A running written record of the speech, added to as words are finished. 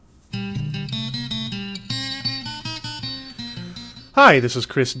Hi, this is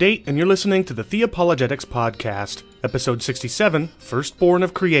Chris Date, and you're listening to the Theapologetics Podcast, Episode 67, Firstborn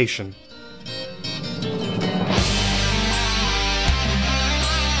of Creation.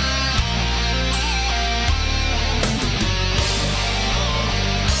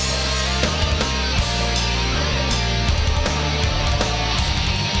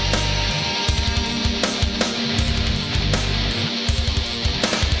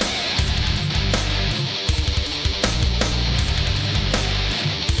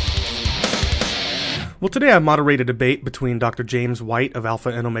 Well, today I moderate a debate between Dr. James White of Alpha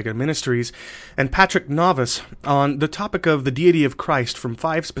and Omega Ministries and Patrick Novice on the topic of the deity of Christ from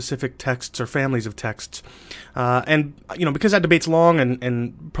 5 specific texts or families of texts. Because that debate's long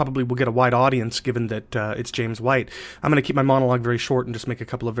and probably will get a wide audience given that it's James White, I'm going to keep my monologue very short and just make a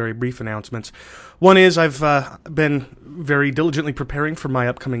couple of very brief announcements. One is I've been very diligently preparing for my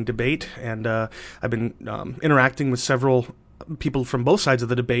upcoming debate, and I've been interacting with several people from both sides of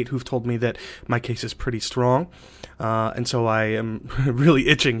the debate who've told me that my case is pretty strong, and so I am really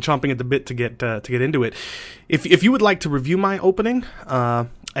chomping at the bit to get into it. If you would like to review my opening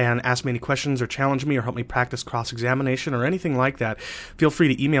and ask me any questions or challenge me or help me practice cross-examination or anything like that, feel free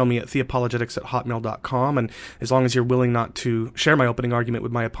to email me at theapologetics@hotmail.com, and as long as you're willing not to share my opening argument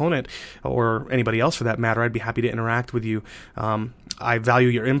with my opponent or anybody else for that matter, I'd be happy to interact with you. I value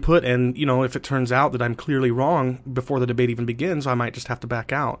your input, and, if it turns out that I'm clearly wrong before the debate even begins, I might just have to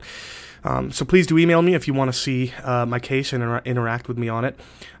back out. So please do email me if you want to see my case and interact with me on it.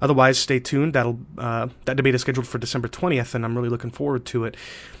 Otherwise, stay tuned. That debate is scheduled for December 20th, and I'm really looking forward to it.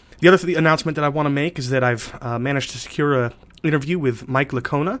 The other announcement that I want to make is that I've managed to secure a interview with Mike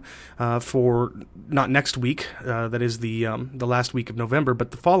Licona for not next week, that is the last week of November,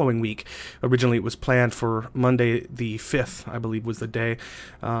 but the following week. Originally it was planned for Monday the 5th, I believe was the day,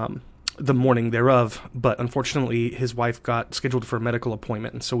 the morning thereof, but unfortunately his wife got scheduled for a medical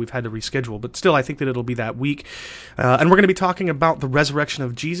appointment, and so we've had to reschedule. But still, I think that it'll be that week. And we're going to be talking about the resurrection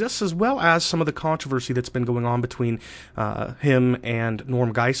of Jesus, as well as some of the controversy that's been going on between him and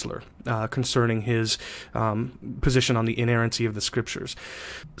Norm Geisler concerning his position on the inerrancy of the Scriptures.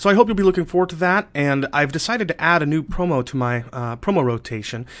 So I hope you'll be looking forward to that, and I've decided to add a new promo to my promo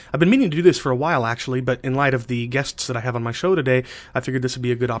rotation. I've been meaning to do this for a while, actually, but in light of the guests that I have on my show today, I figured this would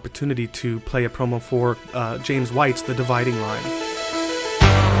be a good opportunity to play a promo for James White's The Dividing Line.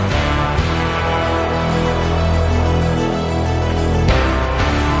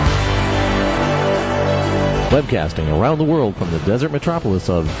 Webcasting around the world from the desert metropolis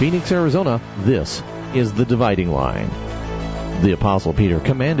of Phoenix, Arizona, this is The Dividing Line. The Apostle Peter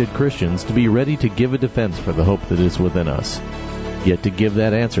commanded Christians to be ready to give a defense for the hope that is within us, yet to give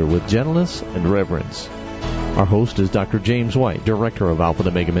that answer with gentleness and reverence. Our host is Dr. James White, Director of Alpha and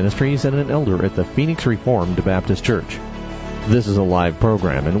Omega Ministries and an elder at the Phoenix Reformed Baptist Church. This is a live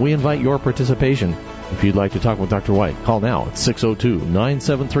program, and we invite your participation. If you'd like to talk with Dr. White, call now at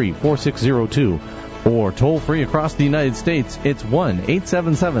 602-973-4602, or toll free across the United States, it's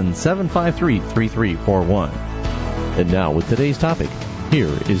 1-877-753-3341. And now, with today's topic,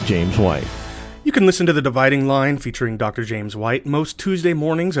 here is James White. You can listen to The Dividing Line featuring Dr. James White most Tuesday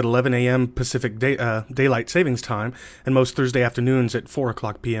mornings at 11 a.m. Pacific Daylight Savings Time, and most Thursday afternoons at 4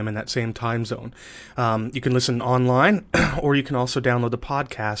 o'clock p.m. in that same time zone. You can listen online, or you can also download the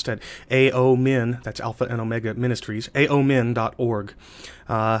podcast at AOMIN, that's Alpha and Omega Ministries, aomin.org.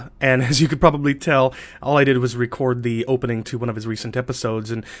 And as you could probably tell, all I did was record the opening to one of his recent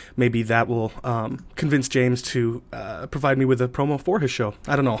episodes, and maybe that will convince James to provide me with a promo for his show.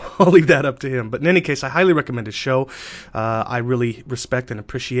 I don't know. I'll leave that up to him. But in any case, I highly recommend his show. I really respect and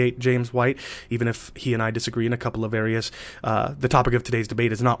appreciate James White, even if he and I disagree in a couple of areas. The topic of today's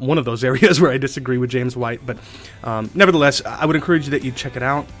debate is not one of those areas where I disagree with James White, but nevertheless, I would encourage you that you check it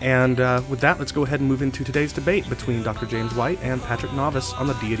out. And with that, let's go ahead and move into today's debate between Dr. James White and Patrick Novice on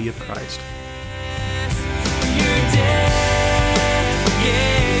the deity of Christ.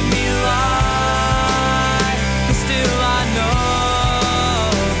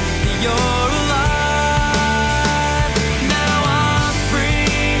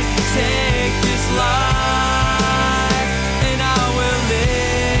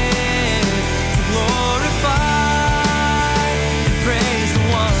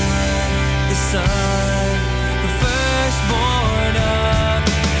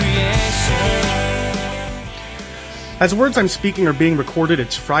 As the words I'm speaking are being recorded,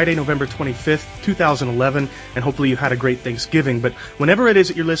 it's Friday, November 25th, 2011, and hopefully you had a great Thanksgiving. But whenever it is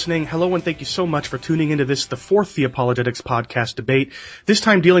that you're listening, hello and thank you so much for tuning into this, the 4th Theapologetics podcast debate, this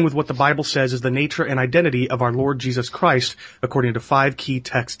time dealing with what the Bible says is the nature and identity of our Lord Jesus Christ, according to 5 key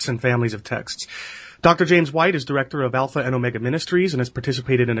texts and families of texts. Dr. James White is director of Alpha and Omega Ministries and has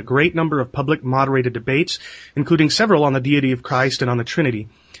participated in a great number of public moderated debates, including several on the deity of Christ and on the Trinity.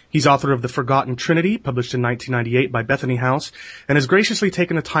 He's author of The Forgotten Trinity, published in 1998 by Bethany House, and has graciously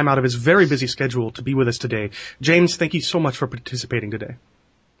taken the time out of his very busy schedule to be with us today. James, thank you so much for participating today.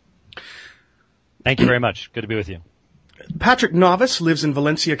 Thank you very much. Good to be with you. Patrick Novice lives in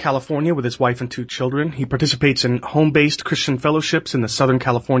Valencia, California with his wife and 2 children. He participates in home-based Christian fellowships in the Southern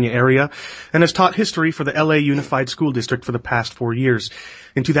California area and has taught history for the LA Unified School District for the past 4 years.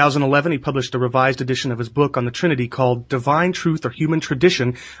 In 2011, he published a revised edition of his book on the Trinity called Divine Truth or Human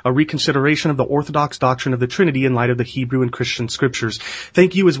Tradition, a reconsideration of the Orthodox doctrine of the Trinity in light of the Hebrew and Christian scriptures.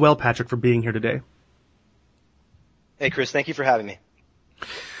 Thank you as well, Patrick, for being here today. Hey, Chris, thank you for having me.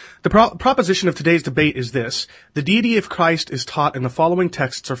 The proposition of today's debate is this. The deity of Christ is taught in the following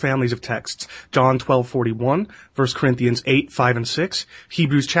texts or families of texts. John 12:41, 1 Corinthians 8:5 and 6,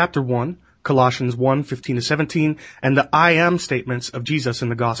 Hebrews chapter 1, Colossians 1:15-17, and the I am statements of Jesus in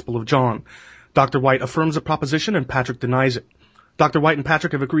the Gospel of John. Dr. White affirms a proposition and Patrick denies it. Dr. White and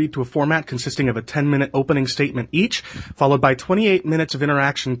Patrick have agreed to a format consisting of a 10-minute opening statement each, followed by 28 minutes of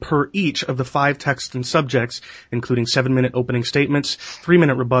interaction per each of the 5 texts and subjects, including 7-minute opening statements,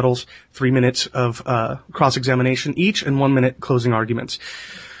 3-minute rebuttals, 3 minutes of cross-examination each, and 1-minute closing arguments.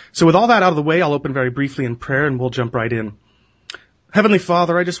 So with all that out of the way, I'll open very briefly in prayer and we'll jump right in. Heavenly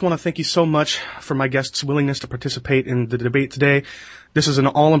Father, I just want to thank you so much for my guests' willingness to participate in the debate today. This is an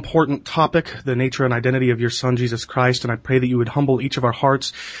all-important topic, the nature and identity of your Son, Jesus Christ, and I pray that you would humble each of our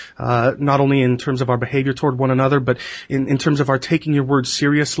hearts, not only in terms of our behavior toward one another, but in terms of our taking your word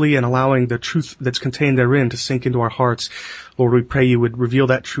seriously and allowing the truth that's contained therein to sink into our hearts. Lord, we pray you would reveal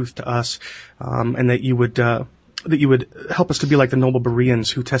that truth to us, and that you would help us to be like the noble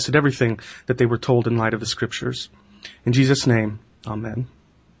Bereans who tested everything that they were told in light of the Scriptures. In Jesus' name, amen.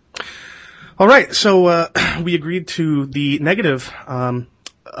 All right, so we agreed to the negative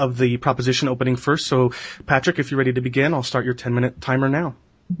of the proposition opening first. So, Patrick, if you're ready to begin, I'll start your 10-minute timer now.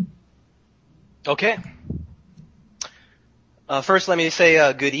 Okay. First, let me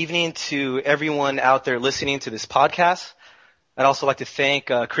say good evening to everyone out there listening to this podcast. I'd also like to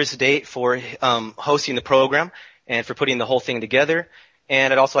thank Chris Date for hosting the program and for putting the whole thing together.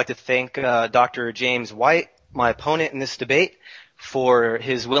 And I'd also like to thank Dr. James White, my opponent in this debate, for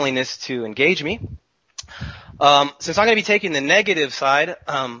his willingness to engage me. Since I'm going to be taking the negative side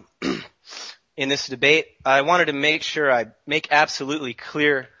in this debate, I wanted to make sure I make absolutely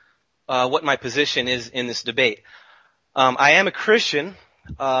clear what my position is in this debate. I am a Christian.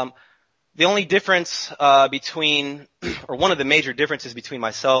 The only difference between, or one of the major differences between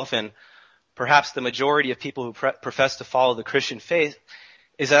myself and perhaps the majority of people who profess to follow the Christian faith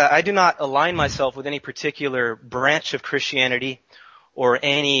is that I do not align myself with any particular branch of Christianity or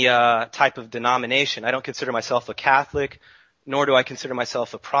any type of denomination. I don't consider myself a Catholic, nor do I consider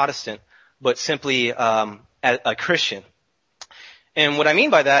myself a Protestant, but simply a Christian. And what I mean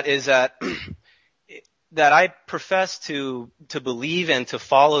by that is that I profess to believe and to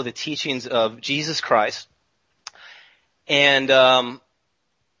follow the teachings of Jesus Christ, and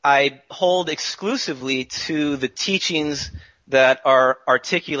I hold exclusively to the teachings that are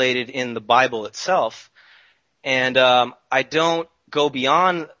articulated in the Bible itself. And I don't go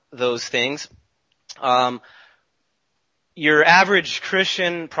beyond those things. Your average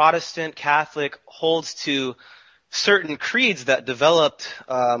Christian, Protestant, Catholic holds to certain creeds that developed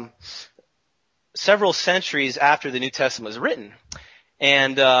several centuries after the New Testament was written.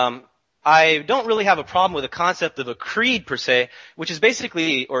 And I don't really have a problem with the concept of a creed per se, which is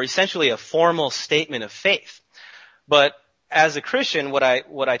basically or essentially a formal statement of faith. But as a Christian, what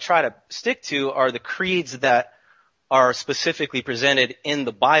I try to stick to are the creeds that are specifically presented in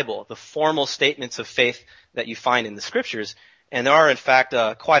the Bible, the formal statements of faith that you find in the Scriptures. And there are, in fact,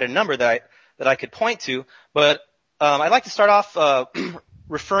 quite a number that I could point to. But I'd like to start off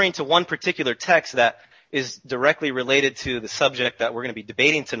referring to one particular text that is directly related to the subject that we're going to be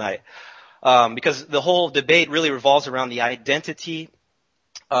debating tonight. Because the whole debate really revolves around the identity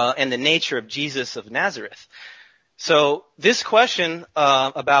and the nature of Jesus of Nazareth. So this question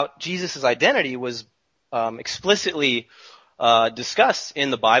about Jesus' identity was explicitly discussed in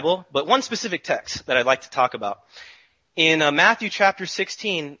the Bible, but one specific text that I'd like to talk about. In Matthew chapter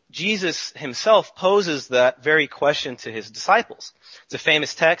 16, Jesus himself poses that very question to his disciples. It's a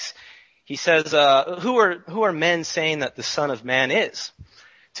famous text. He says, who are men saying that the Son of Man is?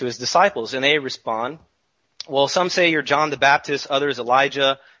 To his disciples. And they respond, well, some say you're John the Baptist, others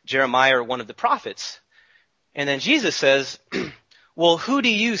Elijah, Jeremiah, or one of the prophets. And then Jesus says, well, who do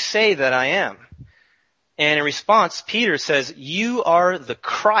you say that I am? And in response, Peter says, you are the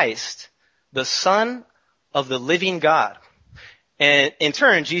Christ, the Son of the living God. And in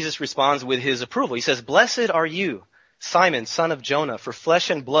turn, Jesus responds with his approval. He says, "Blessed are you, Simon, son of Jonah, for flesh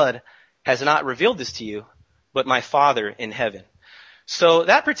and blood has not revealed this to you, but my Father in heaven." So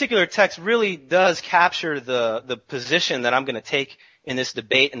that particular text really does capture the position that I'm going to take in this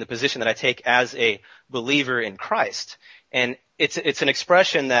debate and the position that I take as a believer in Christ. And it's an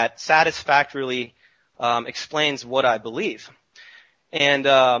expression that satisfactorily explains what I believe. And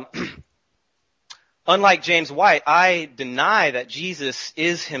unlike James White, I deny that Jesus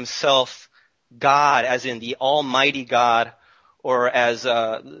is himself God, as in the Almighty God, or as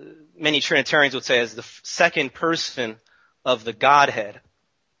many Trinitarians would say, as the second person of the Godhead.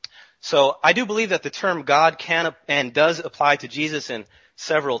 So I do believe that the term God can and does apply to Jesus in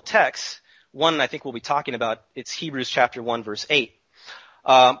several texts. One I think we'll be talking about, it's Hebrews chapter 1 verse 8.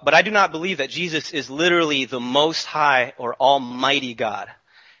 But I do not believe that Jesus is literally the Most High or Almighty God.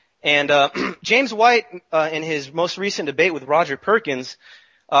 And James White, in his most recent debate with Roger Perkins,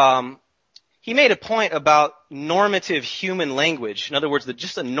 he made a point about normative human language. In other words,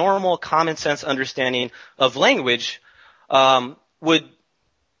 just a normal common sense understanding of language would,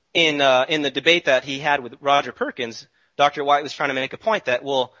 in the debate that he had with Roger Perkins, Dr. White was trying to make a point that,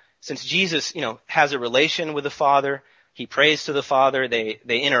 well, since Jesus, has a relation with the Father, he prays to the Father, they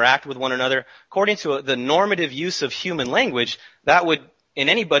interact with one another, according to the normative use of human language, that would, in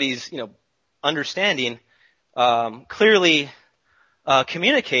anybody's, understanding, clearly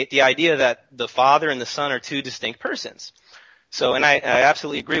communicate the idea that the Father and the Son are two distinct persons. So, and I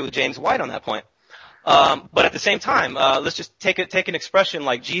absolutely agree with James White on that point. But at the same time, let's just take an expression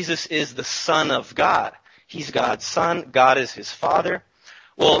like Jesus is the Son of God. He's God's Son. God is his Father.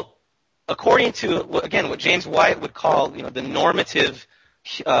 Well, according to, again, what James White would call, the normative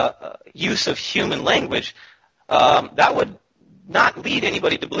use of human language, that would not lead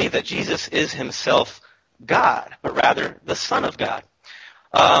anybody to believe that Jesus is himself God, but rather the Son of God.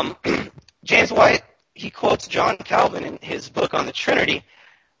 James White, he quotes John Calvin in his book on the Trinity,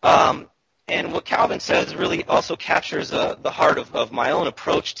 and what Calvin says really also captures the heart of my own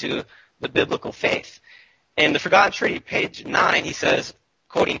approach to the biblical faith. In the Forgotten Trinity, page 9, he says,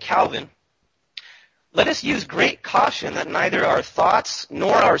 quoting Calvin, "Let us use great caution that neither our thoughts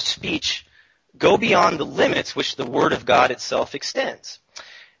nor our speech go beyond the limits which the Word of God itself extends."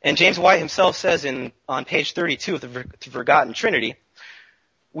 And James White himself says on page 32 of the Forgotten Trinity,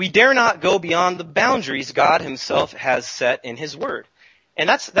 "We dare not go beyond the boundaries God himself has set in his Word." And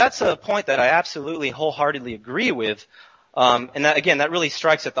that's a point that I absolutely wholeheartedly agree with. And that, again, that really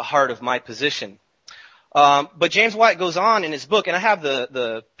strikes at the heart of my position. But James White goes on in his book, and I have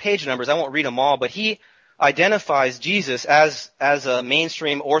the page numbers, I won't read them all, but he identifies Jesus as a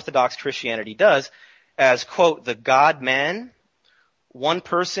mainstream Orthodox Christianity does, as, quote, the God-man, one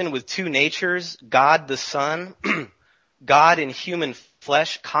person with two natures, God the Son, God in human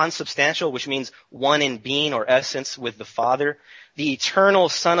flesh, consubstantial, which means one in being or essence with the Father, the eternal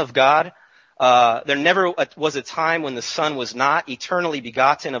Son of God. There never was a time when the Son was not eternally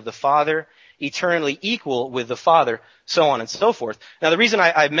begotten of the Father, eternally equal with the Father, so on and so forth. Now, the reason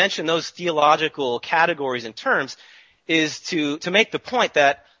I mention those theological categories and terms is to make the point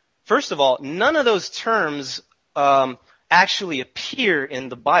that, first of all, none of those terms actually appear in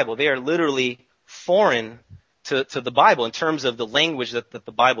the Bible. They are literally foreign to the Bible in terms of the language that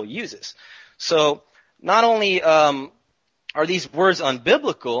the Bible uses. So not only are these words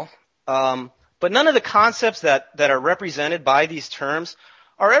unbiblical, but none of the concepts that are represented by these terms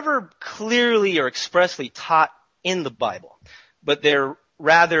are ever clearly or expressly taught in the Bible, but they're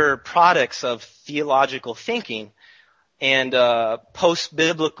rather products of theological thinking and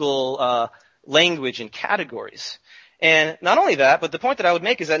post-biblical language and categories. And not only that, but the point that I would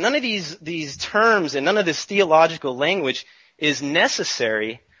make is that none of these terms and none of this theological language is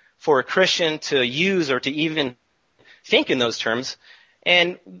necessary for a Christian to use or to even think in those terms.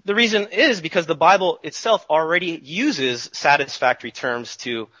 And the reason is because the Bible itself already uses satisfactory terms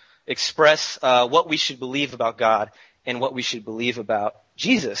to express what we should believe about God and what we should believe about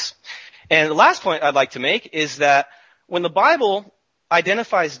Jesus. And the last point I'd like to make is that when the Bible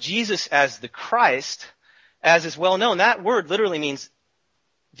identifies Jesus as the Christ, as is well known, that word literally means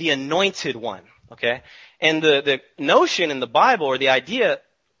the anointed one, okay? And the notion in the Bible, or the idea,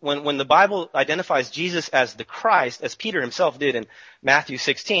 when the Bible identifies Jesus as the Christ, as Peter himself did in Matthew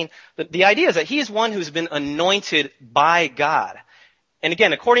 16, the idea is that he is one who's been anointed by God. And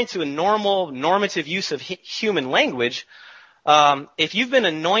again, according to a normative use of human language, if you've been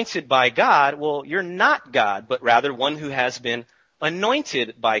anointed by God, well, you're not God, but rather one who has been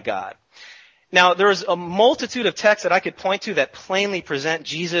anointed by God. Now, there's a multitude of texts that I could point to that plainly present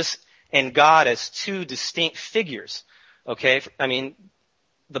Jesus and God as two distinct figures. Okay? I mean,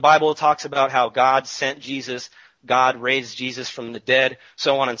 the Bible talks about how God sent Jesus, God raised Jesus from the dead,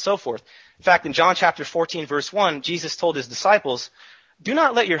 so on and so forth. In fact, in John chapter 14, verse 1, Jesus told his disciples, "Do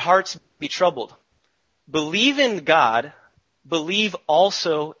not let your hearts be troubled. Believe in God, believe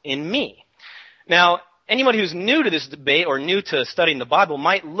also in me." Now, anybody who's new to this debate or new to studying the Bible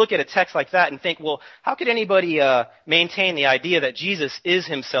might look at a text like that and think, well, how could anybody maintain the idea that Jesus is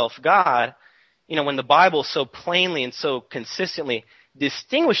himself God, when the Bible so plainly and so consistently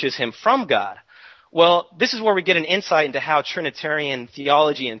distinguishes him from God? Well, this is where we get an insight into how Trinitarian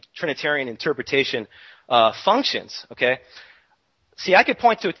theology and Trinitarian interpretation functions, okay? See, I could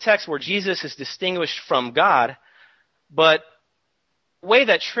point to a text where Jesus is distinguished from God, but the way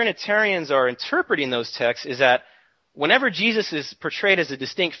that Trinitarians are interpreting those texts is that whenever Jesus is portrayed as a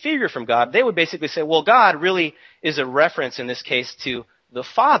distinct figure from God, they would basically say, well, God really is a reference in this case to the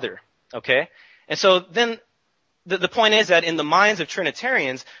Father, okay? And so then the point is that in the minds of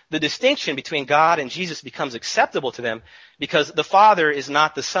Trinitarians, the distinction between God and Jesus becomes acceptable to them because the Father is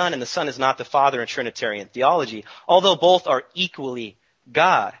not the Son and the Son is not the Father in Trinitarian theology, although both are equally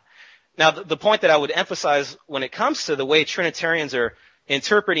God. Now, the point that I would emphasize when it comes to the way Trinitarians are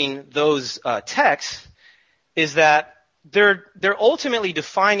interpreting those texts is that they're ultimately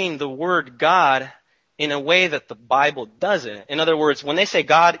defining the word God in a way that the Bible doesn't. In other words, when they say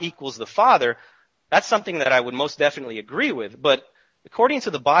God equals the Father, that's something that I would most definitely agree with. But according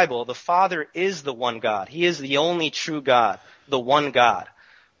to the Bible, the Father is the one God. He is the only true God, the one God.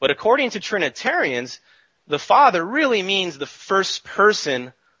 But according to Trinitarians, the Father really means the first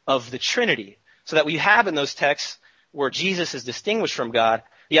person of the Trinity. So that we have in those texts where Jesus is distinguished from God,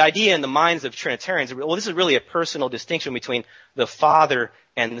 the idea in the minds of Trinitarians, well, this is really a personal distinction between the Father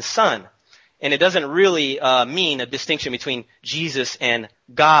and the Son. And it doesn't really mean a distinction between Jesus and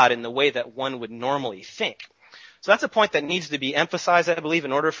God in the way that one would normally think. So that's a point that needs to be emphasized, I believe,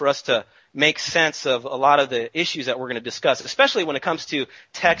 in order for us to make sense of a lot of the issues that we're going to discuss, especially when it comes to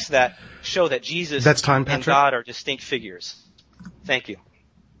texts that show that Jesus and God are distinct figures. Thank you.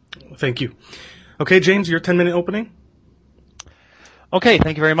 Thank you. Okay, James, your 10-minute opening? Okay,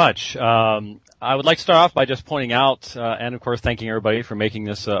 thank you very much. I would like to start off by just pointing out, and of course thanking everybody for making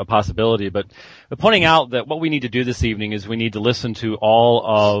this a possibility, but pointing out that what we need to do this evening is we need to listen to all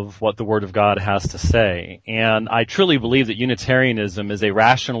of what the Word of God has to say. And I truly believe that Unitarianism is a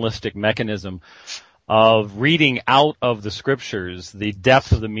rationalistic mechanism of reading out of the Scriptures the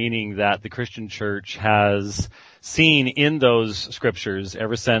depth of the meaning that the Christian Church has seen in those Scriptures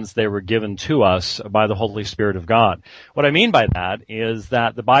ever since they were given to us by the Holy Spirit of God. What I mean by that is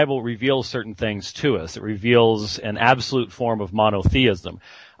that the Bible reveals certain things to us. It reveals an absolute form of monotheism.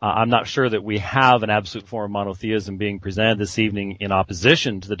 I'm not sure that we have an absolute form of monotheism being presented this evening in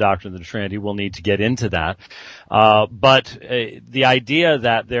opposition to the doctrine of the Trinity. We'll need to get into that. But the idea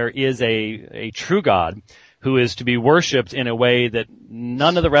that there is a true God who is to be worshipped in a way that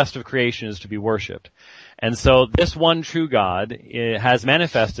none of the rest of creation is to be worshipped. And so this one true God has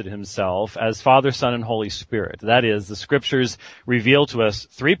manifested himself as Father, Son, and Holy Spirit. That is, the Scriptures reveal to us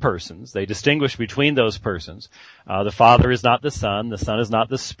three persons. They distinguish between those persons. The Father is not the Son is not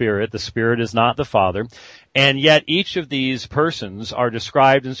the Spirit is not the Father. And yet each of these persons are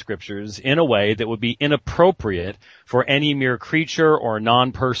described in Scriptures in a way that would be inappropriate for any mere creature or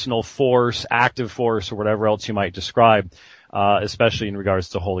non-personal force, active force, or whatever else you might describe, especially in regards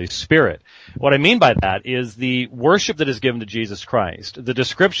to Holy Spirit. What I mean by that is the worship that is given to Jesus Christ, the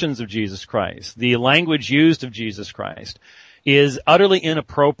descriptions of Jesus Christ, the language used of Jesus Christ is utterly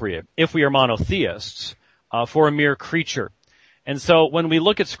inappropriate if we are monotheists for a mere creature. And so when we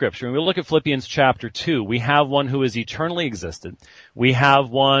look at Scripture, when we look at Philippians chapter 2, we have one who is eternally existed. We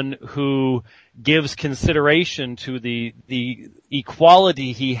have one who gives consideration to the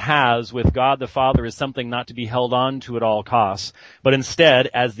equality he has with God the Father as something not to be held on to at all costs, but instead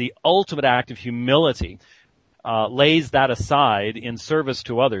as the ultimate act of humility, lays that aside in service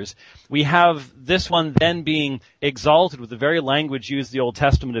to others. We have this one then being exalted with the very language used in the Old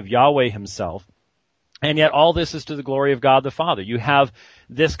Testament of Yahweh himself. And yet all this is to the glory of God the Father. You have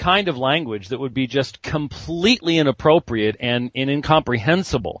this kind of language that would be just completely inappropriate and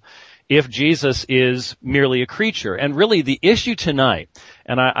incomprehensible if Jesus is merely a creature. And really the issue tonight,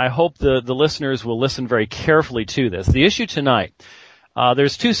 and I hope the listeners will listen very carefully to this, the issue tonight,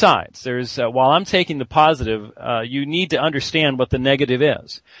 there's two sides. There's, while I'm taking the positive, you need to understand what the negative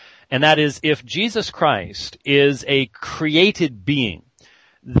is. And that is, if Jesus Christ is a created being,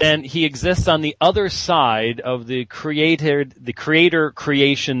 then he exists on the other side of the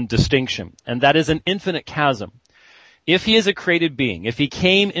creator-creation distinction, and that is an infinite chasm. if he is a created being, if he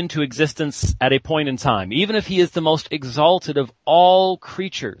came into existence at a point in time, even if he is the most exalted of all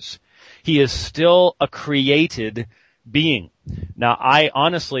creatures, he is still a created being. Now, I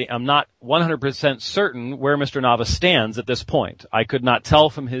honestly am not 100% certain where Mr. Navas stands at this point. I could not tell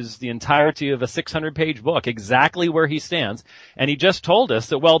from the entirety of a 600-page book exactly where he stands. And he just told us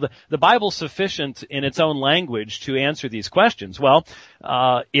that, well, the Bible's sufficient in its own language to answer these questions. Well,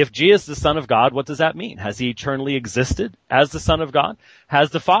 if Jesus is the Son of God, what does that mean? Has he eternally existed as the Son of God?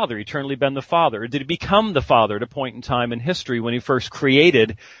 Has the Father eternally been the Father? Or did he become the Father at a point in time in history when he first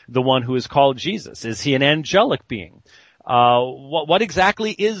created the one who is called Jesus? Is he an angelic being? What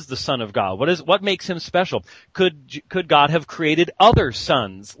exactly is the Son of God? What makes him special? Could God have created other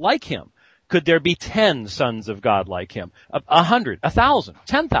sons like him? Could there be 10 sons of God like him? 100, 1,000,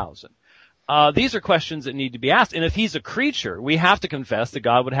 10,000? These are questions that need to be asked. And if he's a creature, we have to confess that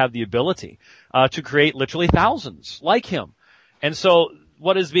God would have the ability, to create literally thousands like him. And so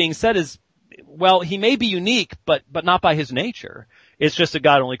what is being said is, well, he may be unique, but not by his nature. It's just that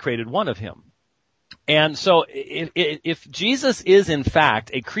God only created one of him. And so if Jesus is in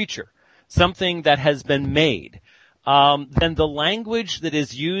fact a creature, something that has been made, then the language that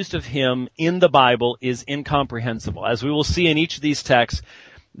is used of him in the Bible is incomprehensible. As we will see in each of these texts,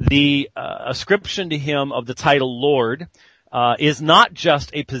 the ascription to him of the title Lord is not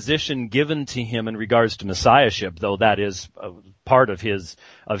just a position given to him in regards to messiahship, though that is part of his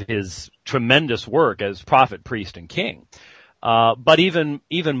tremendous work as prophet, priest, and king. But even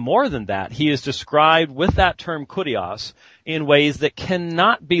more than that, he is described with that term kurios in ways that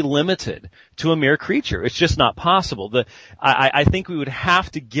cannot be limited to a mere creature. It's just not possible. I think we would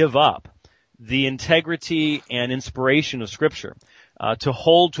have to give up the integrity and inspiration of Scripture to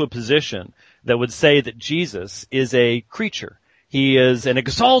hold to a position that would say that Jesus is a creature. He is an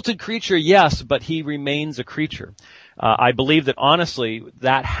exalted creature, yes, but he remains a creature. I believe that honestly,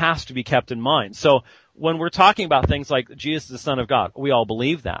 that has to be kept in mind. So when we're talking about things like Jesus is the Son of God, we all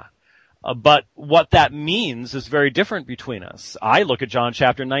believe that. But what that means is very different between us. I look at John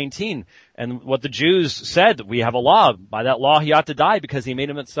chapter 19 and what the Jews said, that we have a law. By that law he ought to die because he made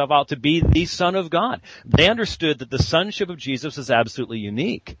himself out to be the Son of God. They understood that the sonship of Jesus is absolutely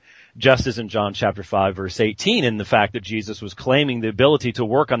unique. Just as in John chapter 5 verse 18, in the fact that Jesus was claiming the ability to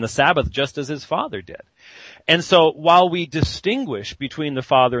work on the Sabbath just as his Father did. And so while we distinguish between the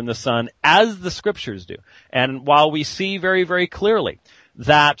Father and the Son, as the Scriptures do, and while we see very, very clearly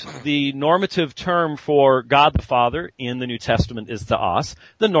that the normative term for God the Father in the New Testament is theos,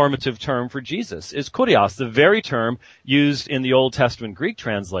 the normative term for Jesus is kurios, the very term used in the Old Testament Greek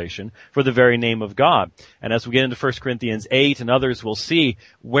translation for the very name of God. And as we get into 1 Corinthians 8 and others, we'll see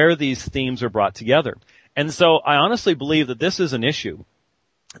where these themes are brought together. And so I honestly believe that this is an issue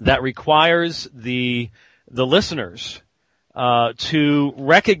that requires the listeners to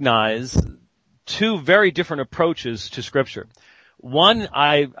recognize two very different approaches to Scripture. One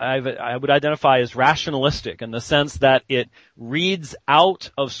I would identify as rationalistic in the sense that it reads out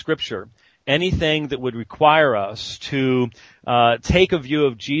of Scripture anything that would require us to take a view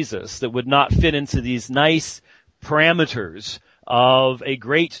of Jesus that would not fit into these nice parameters of a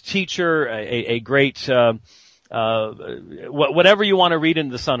great teacher, a great whatever you want to read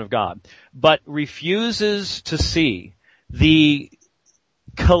into the Son of God, but refuses to see the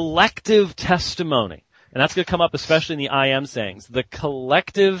collective testimony. And that's going to come up especially in the I am sayings, the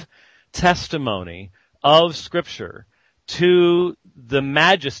collective testimony of Scripture to the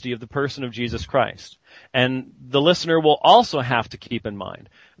majesty of the person of Jesus Christ. And the listener will also have to keep in mind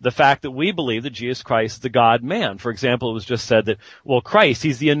the fact that we believe that Jesus Christ is the God-man. For example, it was just said that, well, Christ,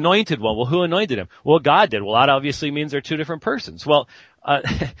 he's the anointed one. Well, who anointed him? Well, God did. Well, that obviously means they're two different persons. Well,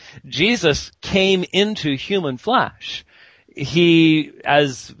 Jesus came into human flesh. He,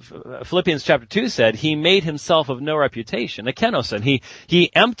 as Philippians chapter 2 said, he made himself of no reputation. Akenosan,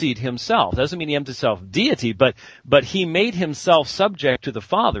 he emptied himself. Doesn't mean he emptied himself of deity, but he made himself subject to the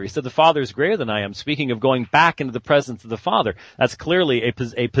Father. He said, the Father is greater than I am, speaking of going back into the presence of the Father. That's clearly a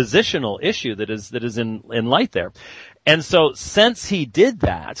positional issue that is in light there. And so, since he did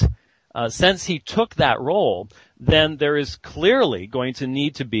that, since he took that role, then there is clearly going to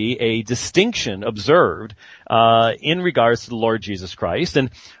need to be a distinction observed in regards to the Lord Jesus Christ.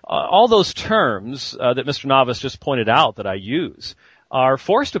 And all those terms that Mr. Navas just pointed out that I use are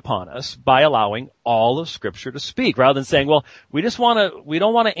forced upon us by allowing all of Scripture to speak, rather than saying, well, we don't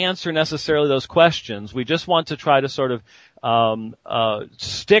want to answer necessarily those questions. We just want to try to sort of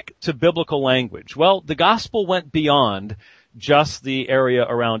stick to biblical language. Well, the gospel went beyond just the area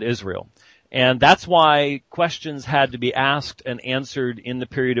around Israel. And that's why questions had to be asked and answered in the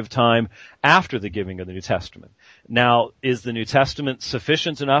period of time after the giving of the New Testament. Now, is the New Testament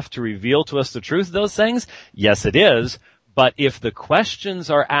sufficient enough to reveal to us the truth of those things? Yes, it is. But if the questions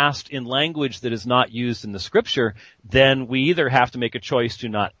are asked in language that is not used in the Scripture, then we either have to make a choice to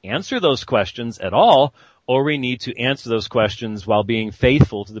not answer those questions at all, or we need to answer those questions while being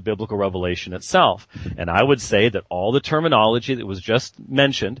faithful to the biblical revelation itself. And I would say that all the terminology that was just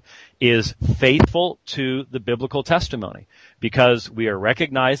mentioned is faithful to the biblical testimony, because we are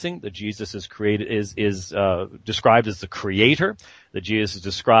recognizing that Jesus is described as the creator, that Jesus is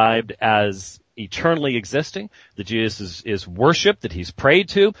described as eternally existing, that Jesus is worshipped, that he's prayed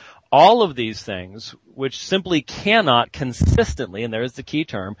to. All of these things, which simply cannot consistently, and there's the key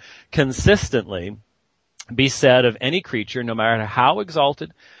term, consistently be said of any creature, no matter how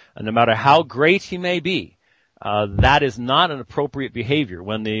exalted, and no matter how great he may be. That is not an appropriate behavior.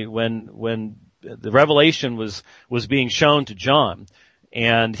 When the revelation was being shown to John,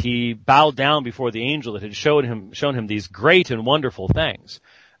 and he bowed down before the angel that had shown him these great and wonderful things,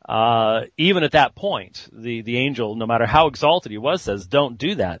 even at that point, the angel, no matter how exalted he was, says, "Don't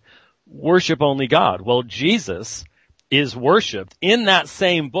do that. Worship only God." Well, Jesus is worshipped in that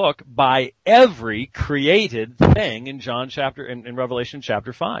same book by every created thing in Revelation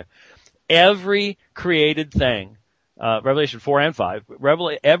chapter 5. Every created thing, Revelation 4 and 5,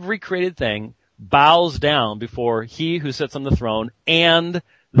 every created thing bows down before he who sits on the throne and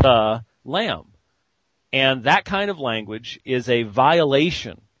the Lamb. And that kind of language is a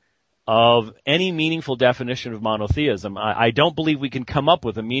violation of any meaningful definition of monotheism. I don't believe we can come up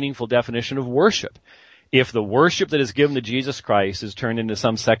with a meaningful definition of worship if the worship that is given to Jesus Christ is turned into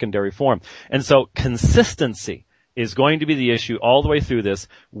some secondary form. And so consistency is going to be the issue all the way through this.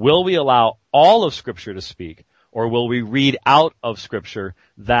 Will we allow all of Scripture to speak, or will we read out of Scripture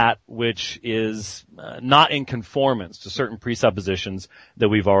that which is not in conformance to certain presuppositions that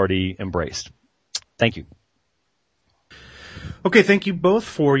we've already embraced? Thank you. Okay, thank you both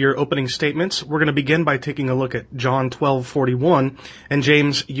for your opening statements. We're going to begin by taking a look at John 12:41. And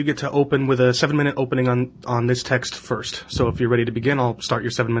James, you get to open with a 7-minute opening on this text first. So if you're ready to begin, I'll start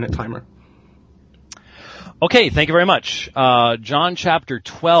your 7-minute timer. Okay, thank you very much. John chapter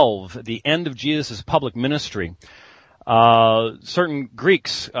 12, the end of Jesus' public ministry. Certain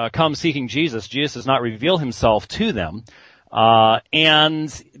Greeks come seeking Jesus. Jesus does not reveal himself to them.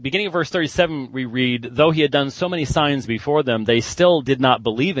 And beginning of verse 37, we read, "Though he had done so many signs before them, they still did not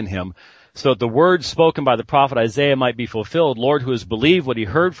believe in him, so that the word spoken by the prophet Isaiah might be fulfilled. Lord, who has believed what he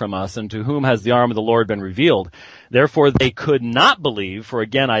heard from us, and to whom has the arm of the Lord been revealed? Therefore they could not believe, for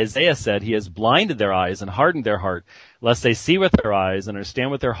again Isaiah said, he has blinded their eyes and hardened their heart, lest they see with their eyes and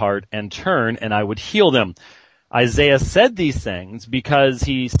understand with their heart and turn, and I would heal them. Isaiah said these things because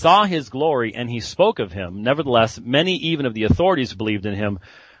he saw his glory and he spoke of him. Nevertheless, many even of the authorities believed in him,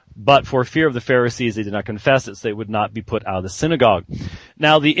 but for fear of the Pharisees, they did not confess it, so they would not be put out of the synagogue."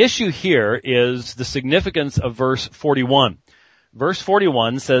 Now, the issue here is the significance of verse 41. Verse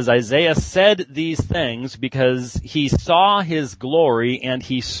 41 says, Isaiah said these things because he saw his glory and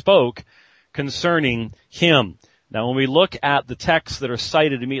he spoke concerning him. Now, when we look at the texts that are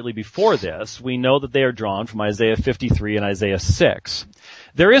cited immediately before this, we know that they are drawn from Isaiah 53 and Isaiah 6.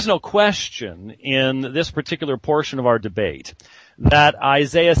 There is no question in this particular portion of our debate that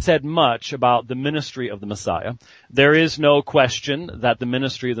Isaiah said much about the ministry of the Messiah. There is no question that the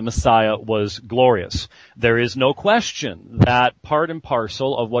ministry of the Messiah was glorious. There is no question that part and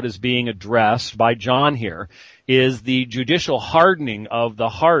parcel of what is being addressed by John here is the judicial hardening of the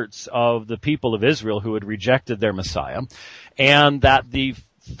hearts of the people of Israel who had rejected their Messiah, and that the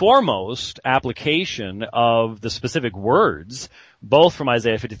foremost application of the specific words, both from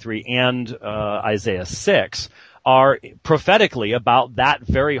Isaiah 53 and Isaiah 6, are prophetically about that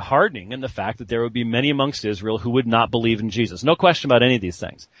very hardening and the fact that there would be many amongst Israel who would not believe in Jesus. No question about any of these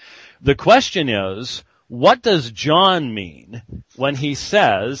things. The question is, what does John mean when he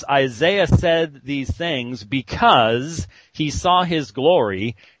says Isaiah said these things because he saw his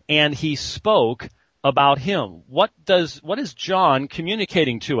glory and he spoke about him? What is John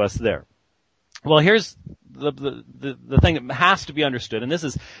communicating to us there? Well, here's the thing that has to be understood, and this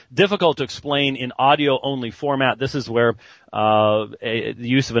is difficult to explain in audio-only format. This is where the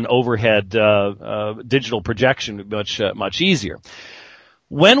use of an overhead digital projection would be much easier.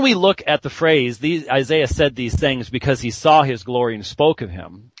 When we look at the phrase, Isaiah said these things because he saw his glory and spoke of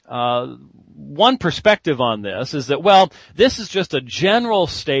him, one perspective on this is that, well, this is just a general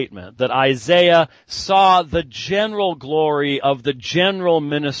statement that Isaiah saw the general glory of the general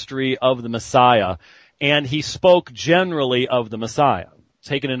ministry of the Messiah, and he spoke generally of the Messiah,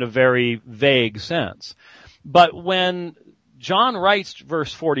 taken in a very vague sense. But when John writes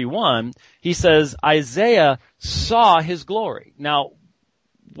verse 41, he says, Isaiah saw his glory. Now,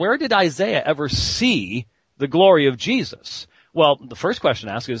 where did Isaiah ever see the glory of Jesus? Well, the first question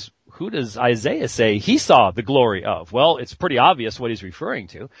to ask is, who does Isaiah say he saw the glory of? Well, it's pretty obvious what he's referring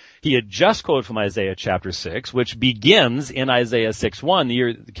to. He had just quoted from Isaiah chapter 6, which begins in Isaiah 6:1, the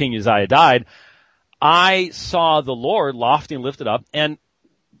year King Uzziah died. I saw the Lord lofty and lifted up, and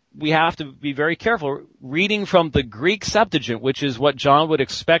we have to be very careful reading from the Greek Septuagint, which is what John would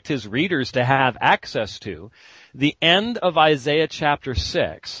expect his readers to have access to. The end of Isaiah chapter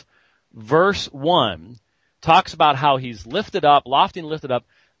 6, verse 1, talks about how he's lifted up, lofty and lifted up,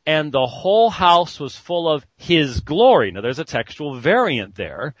 and the whole house was full of his glory. Now there's a textual variant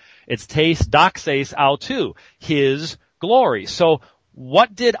there. It's teis doxes autou, his glory. So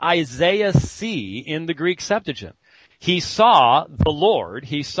what did Isaiah see in the Greek Septuagint? He saw the Lord,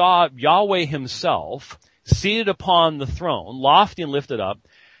 he saw Yahweh himself seated upon the throne, lofty and lifted up.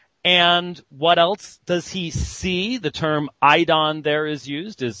 And what else does he see? The term Idon there is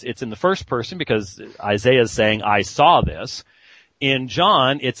used. It's in the first person because Isaiah is saying, I saw this. In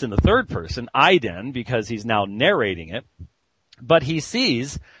John, it's in the third person, Iden, because he's now narrating it. But he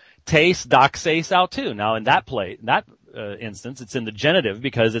sees teis doxes autou. Now in that instance, it's in the genitive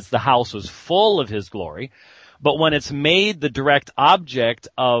because it's the house was full of his glory. But when it's made the direct object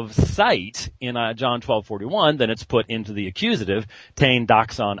of sight in John 12:41, then it's put into the accusative, tein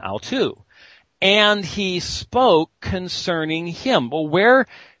doxon autou. And he spoke concerning him. Well, where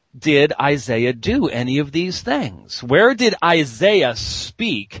did Isaiah do any of these things? Where did Isaiah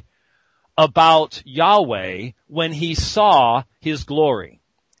speak about Yahweh when he saw his glory?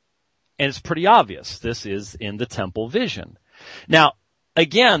 And it's pretty obvious. This is in the temple vision. Now,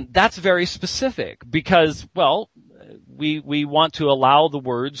 again, that's very specific because, well, we want to allow the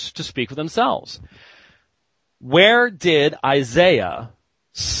words to speak for themselves. Where did Isaiah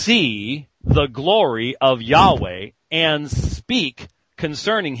see the glory of Yahweh and speak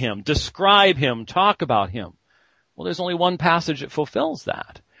concerning him, describe him, talk about him? Well, there's only one passage that fulfills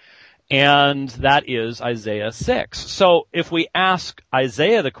that. And that is Isaiah 6. So if we ask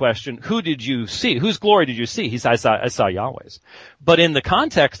Isaiah the question, who did you see? Whose glory did you see? He said, I saw Yahweh's. But in the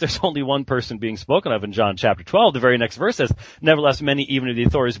context, there's only one person being spoken of in John chapter 12. The very next verse says, nevertheless, many even of the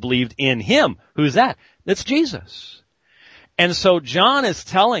authorities believed in him. Who's that? That's Jesus. And so John is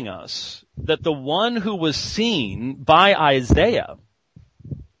telling us that the one who was seen by Isaiah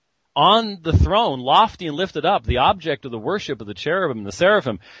on the throne, lofty and lifted up, the object of the worship of the cherubim and the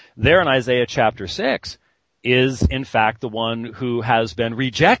seraphim, there in Isaiah chapter 6, is in fact the one who has been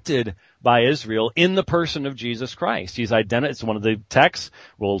rejected by Israel in the person of Jesus Christ. It's one of the texts.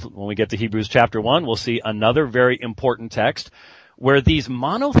 When we get to Hebrews chapter 1, we'll see another very important text where these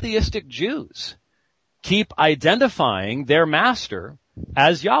monotheistic Jews keep identifying their master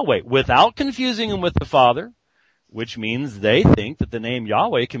as Yahweh without confusing him with the Father, which means they think that the name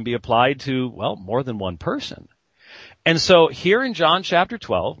Yahweh can be applied to, well, more than one person. And so here in John chapter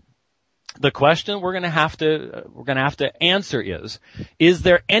 12, the question we're going to have to answer is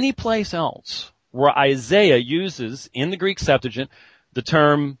there any place else where Isaiah uses in the Greek Septuagint the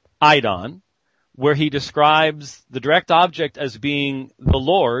term Idon, where he describes the direct object as being the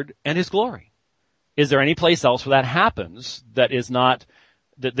Lord and his glory? Is there any place else where that happens that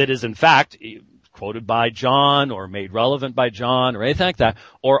is in fact quoted by John or made relevant by John or anything like that?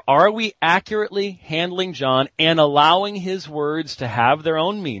 Or are we accurately handling John and allowing his words to have their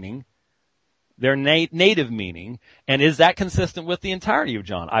own meaning, their native meaning, and is that consistent with the entirety of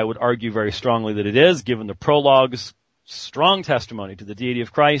John? I would argue very strongly that it is, given the prologue's strong testimony to the deity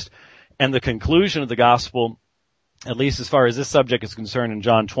of Christ and the conclusion of the gospel, at least as far as this subject is concerned in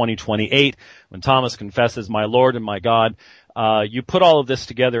John 20:28, when Thomas confesses, my Lord and my God. You put all of this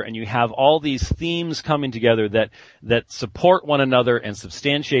together and you have all these themes coming together that support one another and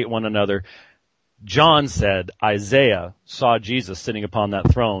substantiate one another. John said Isaiah saw Jesus sitting upon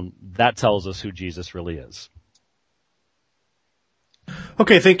that throne. That tells us who Jesus really is.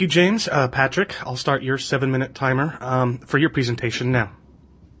 Okay, thank you, James. Patrick, I'll start your 7-minute timer for your presentation now.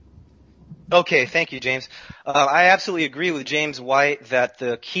 Okay, thank you, James. I absolutely agree with James White that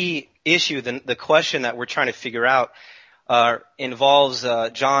the key issue, the question that we're trying to figure out, involves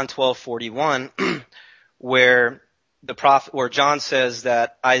John 12:41, where John says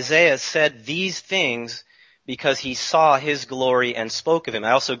that Isaiah said these things because he saw his glory and spoke of him.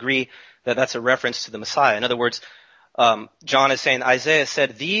 I also agree that that's a reference to the Messiah. In other words, John is saying Isaiah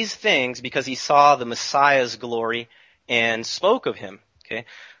said these things because he saw the Messiah's glory and spoke of him. Okay.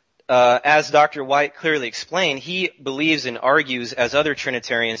 As Dr. White clearly explained, he believes and argues, as other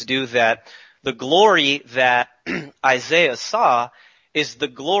Trinitarians do, that the glory that Isaiah saw is the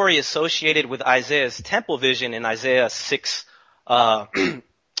glory associated with Isaiah's temple vision in Isaiah 6,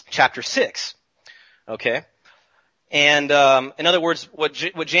 chapter 6. Okay? And in other words, what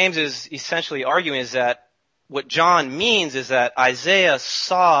James is essentially arguing is that what John means is that Isaiah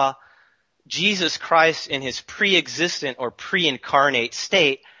saw Jesus Christ in his pre-existent or pre-incarnate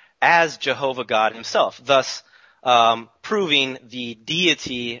state as Jehovah God himself, thus proving the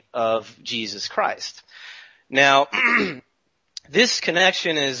deity of Jesus Christ. Now, this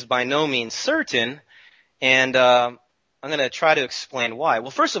connection is by no means certain, and I'm going to try to explain why.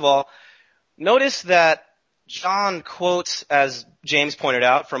 Well, first of all, notice that John quotes, as James pointed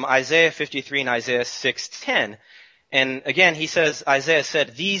out, from Isaiah 53 and Isaiah 6:10. And again, he says, Isaiah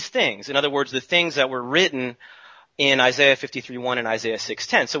said these things. In other words, the things that were written in Isaiah 53:1 and Isaiah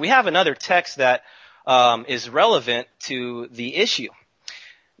 6:10. So we have another text that is relevant to the issue.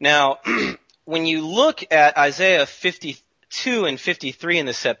 Now, when you look at Isaiah 52 and 53 in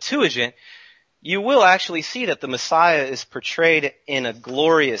the Septuagint, you will actually see that the Messiah is portrayed in a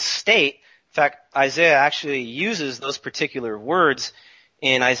glorious state. In fact, Isaiah actually uses those particular words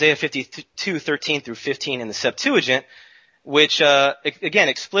in Isaiah 52:13 through 15 in the Septuagint, which, again,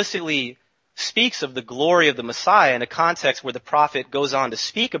 explicitly speaks of the glory of the Messiah in a context where the prophet goes on to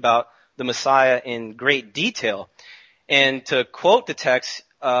speak about the Messiah in great detail. And to quote the text,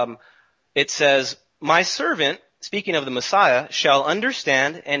 it says, "My servant," speaking of the Messiah, "shall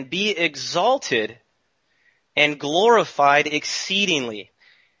understand and be exalted and glorified exceedingly."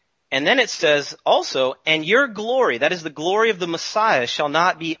 And then it says also, "And your glory," that is the glory of the Messiah, "shall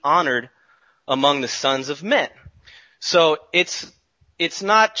not be honored among the sons of men." So it's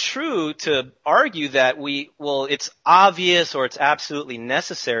not true to argue that it's obvious or it's absolutely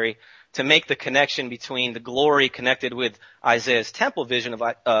necessary to make the connection between the glory connected with Isaiah's temple vision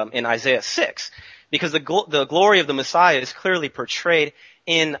in Isaiah 6. Because the glory of the Messiah is clearly portrayed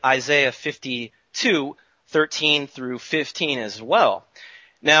in Isaiah 52:13 through 15 as well.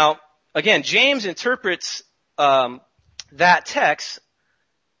 Now, again, James interprets that text.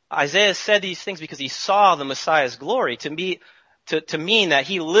 Isaiah said these things because he saw the Messiah's glory to mean that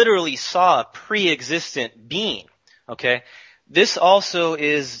he literally saw a pre-existent being. Okay? This also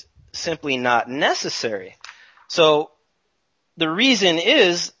is simply not necessary. So the reason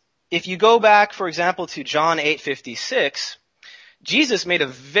is, if you go back, for example, to John 8:56, Jesus made a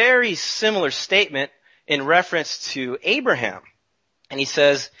very similar statement in reference to Abraham. And he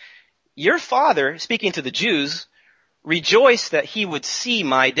says, "Your father," speaking to the Jews, "rejoiced that he would see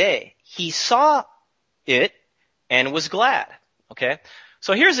my day. He saw it and was glad." Okay?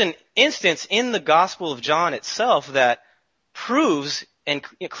 So here's an instance in the Gospel of John itself that proves and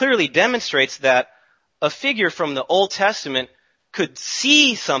clearly demonstrates that a figure from the Old Testament could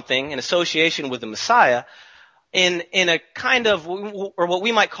see something in association with the Messiah in a kind of, or what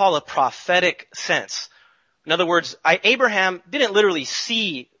we might call a prophetic sense. In other words, Abraham didn't literally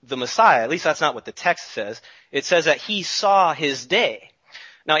see the Messiah. At least that's not what the text says. It says that he saw his day.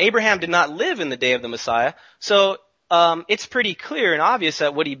 Now, Abraham did not live in the day of the Messiah, so it's pretty clear and obvious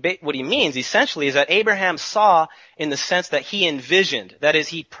that what he means essentially is that Abraham saw in the sense that he envisioned. That is,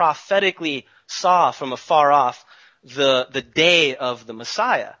 he prophetically saw from afar off the day of the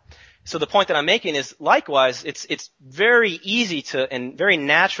Messiah. So the point that I'm making is, likewise, it's very easy and very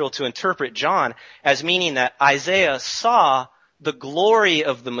natural to interpret John as meaning that Isaiah saw the glory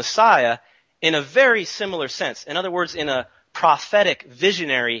of the Messiah in a very similar sense. In other words, in a prophetic,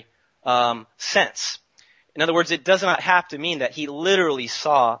 visionary sense. In other words, it does not have to mean that he literally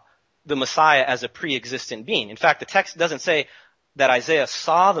saw the Messiah as a pre-existent being. In fact, the text doesn't say that Isaiah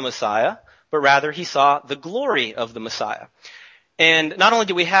saw the Messiah, but rather he saw the glory of the Messiah. And not only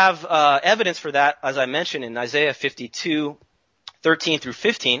do we have evidence for that, as I mentioned, in Isaiah 52:13 through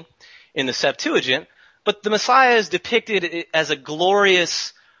 15 in the Septuagint, but the Messiah is depicted as a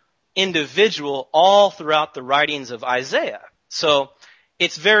glorious individual all throughout the writings of Isaiah. So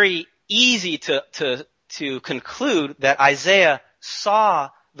it's very easy to conclude that Isaiah saw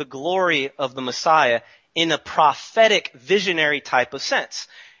the glory of the Messiah in a prophetic, visionary type of sense.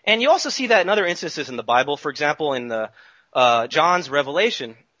 And you also see that in other instances in the Bible. For example, in the John's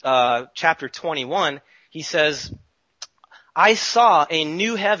Revelation, chapter 21, he says, "I saw a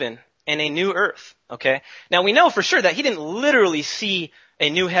new heaven and a new earth." Okay? Now we know for sure that he didn't literally see a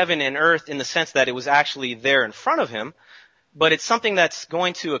new heaven and earth in the sense that it was actually there in front of him, but it's something that's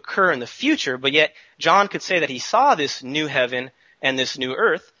going to occur in the future. But yet John could say that he saw this new heaven and this new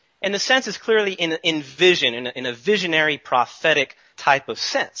earth, and the sense is clearly in vision, in a visionary, prophetic type of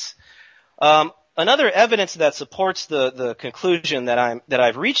sense. Another evidence that supports the conclusion that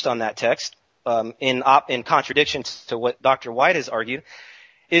I've reached on that text in contradiction to what Dr. White has argued,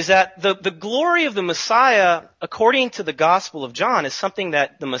 is that the glory of the Messiah, according to the Gospel of John, is something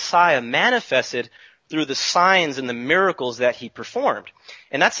that the Messiah manifested through the signs and the miracles that he performed.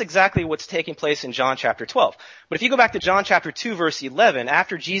 And that's exactly what's taking place in John chapter 12. But if you go back to John chapter 2, verse 11,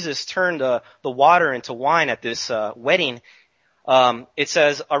 after Jesus turned the water into wine at this wedding, it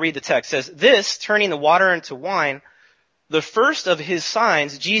says, I'll read the text, it says, "This, turning the water into wine, the first of his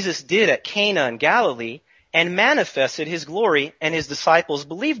signs Jesus did at Cana in Galilee, and manifested his glory, and his disciples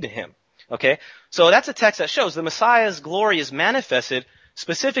believed in him." Okay? So that's a text that shows the Messiah's glory is manifested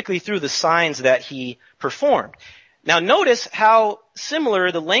specifically through the signs that he performed. Now notice how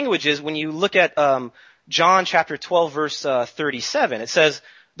similar the language is when you look at John chapter 12, verse 37. It says,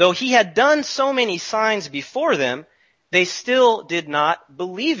 "Though he had done so many signs before them, they still did not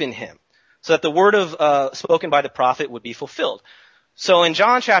believe in him," so that the word of spoken by the prophet would be fulfilled. So in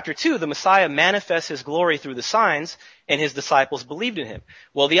John chapter 2, the Messiah manifests his glory through the signs, and his disciples believed in him.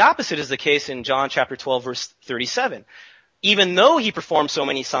 Well, the opposite is the case in John chapter 12, verse 37. Even though he performed so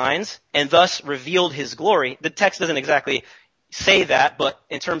many signs and thus revealed his glory, the text doesn't exactly say that, but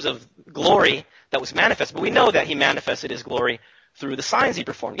in terms of glory that was manifest, but we know that he manifested his glory through the signs he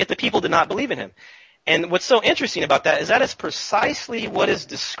performed. Yet the people did not believe in him. And what's so interesting about that is precisely what is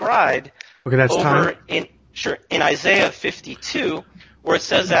described in Isaiah 52, where it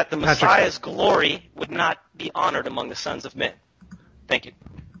says that the Messiah's glory would not be honored among the sons of men. Thank you.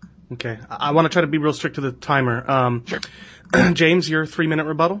 Okay. I want to try to be real strict to the timer. Sure. James, your 3-minute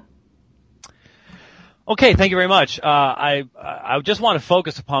rebuttal? Okay, thank you very much. I just want to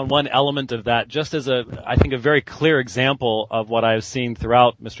focus upon one element of that, just as I think a very clear example of what I've seen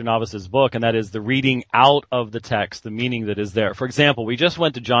throughout Mr. Novice's book, and that is the reading out of the text, the meaning that is there. For example, we just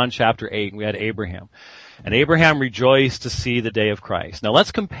went to John chapter 8, and we had Abraham. And Abraham rejoiced to see the day of Christ. Now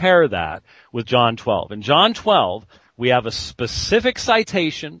let's compare that with John 12. In John 12, we have a specific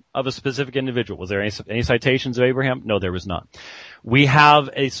citation of a specific individual. Was there any citations of Abraham? No, there was not. We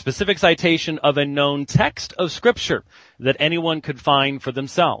have a specific citation of a known text of Scripture that anyone could find for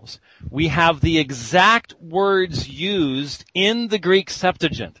themselves. We have the exact words used in the Greek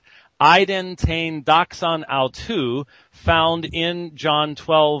Septuagint. Eiden tein doxon autou, found in John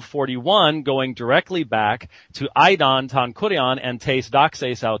 12:41, going directly back to Eidon ton kurion and tes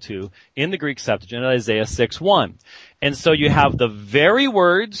doxes autou in the Greek Septuagint, Isaiah 6:1. And so you have the very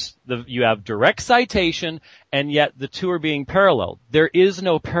words, you have direct citation, and yet the two are being paralleled. There is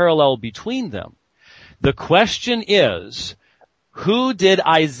no parallel between them. The question is, who did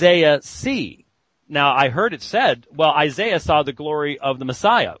Isaiah see? Now, I heard it said, well, Isaiah saw the glory of the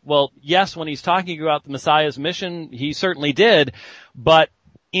Messiah. Well, yes, when he's talking about the Messiah's mission, he certainly did, but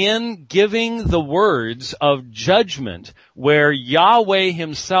in giving the words of judgment, where Yahweh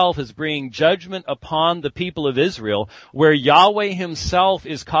himself is bringing judgment upon the people of Israel, where Yahweh himself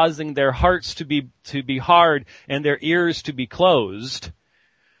is causing their hearts to be hard and their ears to be closed,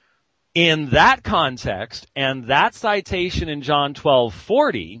 in that context, and that citation in John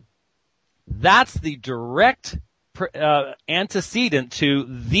 12:40, that's the direct antecedent to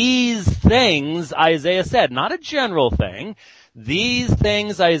these things Isaiah said, not a general thing. These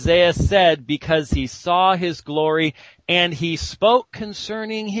things Isaiah said because he saw his glory and he spoke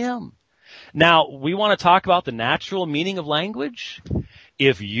concerning him. Now, we want to talk about the natural meaning of language.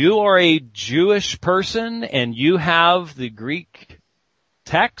 If you are a Jewish person and you have the Greek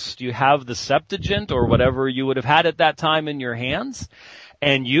text, you have the Septuagint or whatever you would have had at that time in your hands,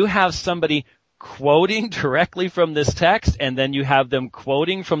 and you have somebody quoting directly from this text, and then you have them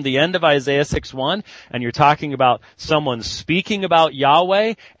quoting from the end of Isaiah 6:1, and you're talking about someone speaking about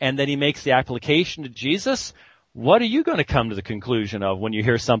Yahweh, and then he makes the application to Jesus, what are you going to come to the conclusion of when you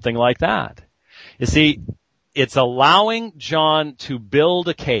hear something like that? You see, it's allowing John to build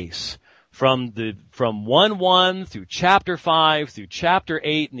a case from 1:1 through chapter 5 through chapter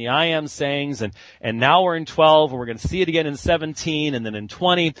 8 in the I am sayings, and now we're in 12, and we're going to see it again in 17, and then in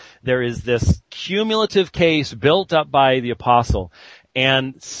 20. There is this cumulative case built up by the apostle,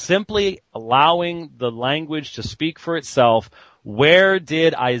 and simply allowing the language to speak for itself. Where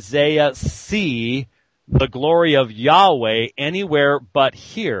did Isaiah see the glory of Yahweh anywhere but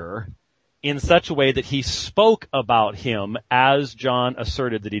here, in such a way that he spoke about him as John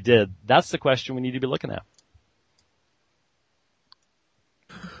asserted that he did? That's the question we need to be looking at.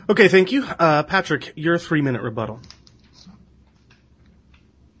 Okay, thank you. Patrick, your 3-minute rebuttal.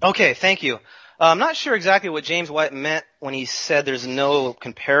 Okay, thank you. I'm not sure exactly what James White meant when he said there's no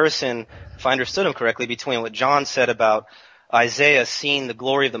comparison, if I understood him correctly, between what John said about Isaiah seeing the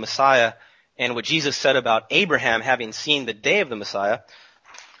glory of the Messiah and what Jesus said about Abraham having seen the day of the Messiah.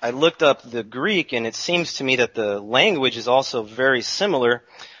 I looked up the Greek, and it seems to me that the language is also very similar.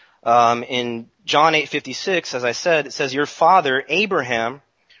 In John 8:56, as I said, it says, "Your father Abraham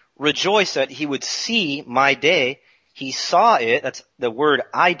rejoiced that he would see my day. He saw it," that's the word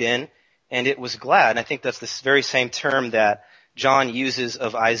 "iden," "and it was glad." And I think that's this very same term that John uses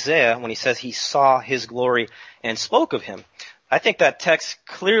of Isaiah when he says he saw his glory and spoke of him. I think that text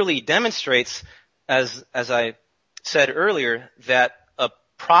clearly demonstrates, as I said earlier, that a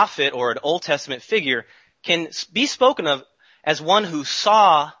prophet or an Old Testament figure can be spoken of as one who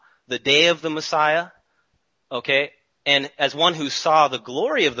saw the day of the Messiah, okay, and as one who saw the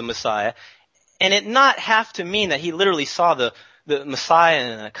glory of the Messiah, and it not have to mean that he literally saw the Messiah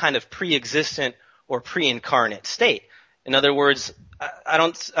in a kind of pre-existent or pre-incarnate state. In other words, I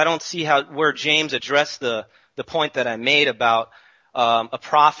don't see where James addressed the point that I made about a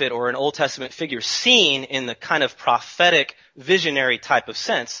prophet or an Old Testament figure seen in the kind of prophetic, visionary type of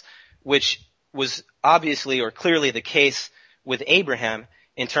sense, which was obviously or clearly the case with Abraham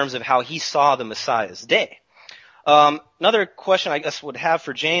in terms of how he saw the Messiah's day. Another question I guess would have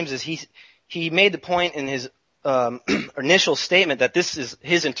for James is he made the point in his initial statement that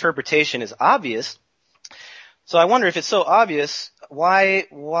his interpretation is obvious. So I wonder, if it's so obvious, why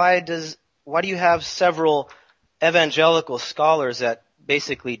do you have several evangelical scholars that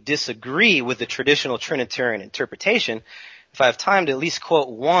basically disagree with the traditional Trinitarian interpretation? If I have time to at least quote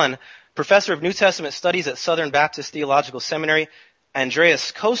one, professor of New Testament studies at Southern Baptist Theological Seminary,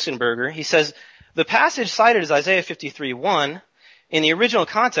 Andreas Kostenberger, he says, "The passage cited as Isaiah 53:1, in the original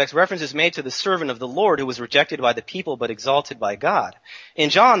context, reference is made to the servant of the Lord who was rejected by the people but exalted by God. In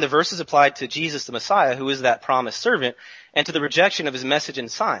John, the verse is applied to Jesus the Messiah, who is that promised servant, and to the rejection of his message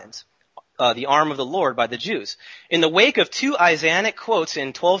and signs, the arm of the Lord by the Jews. In the wake of two Isaianic quotes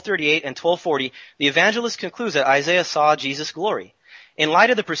in 1238 and 1240, the evangelist concludes that Isaiah saw Jesus' glory. In light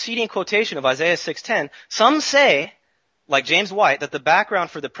of the preceding quotation of Isaiah 6:10, some say, like James White, that the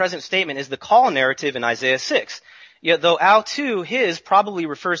background for the present statement is the call narrative in Isaiah 6. Yet though Al 2, his, probably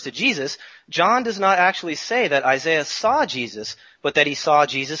refers to Jesus, John does not actually say that Isaiah saw Jesus, but that he saw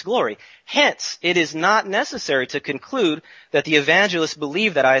Jesus' glory. Hence, it is not necessary to conclude that the evangelist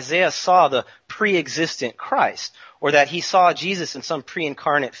believed that Isaiah saw the pre-existent Christ, or that he saw Jesus in some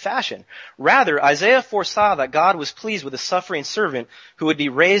pre-incarnate fashion. Rather, Isaiah foresaw that God was pleased with a suffering servant who would be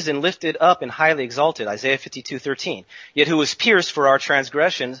raised and lifted up and highly exalted, Isaiah 52:13, yet who was pierced for our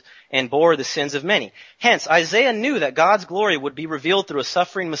transgressions and bore the sins of many. Hence, Isaiah knew that God's glory would be revealed through a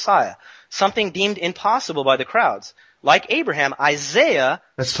suffering Messiah, something deemed impossible by the crowds. Like Abraham, Isaiah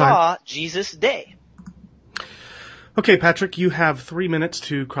saw Jesus' day." Okay, Patrick, you have 3 minutes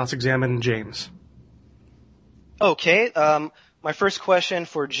to cross-examine James. Okay, my first question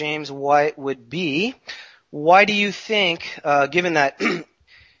for James White would be, why do you think, given that,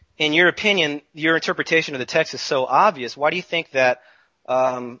 in your opinion, your interpretation of the text is so obvious, why do you think that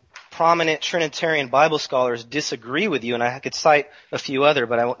prominent Trinitarian Bible scholars disagree with you? And I could cite a few other,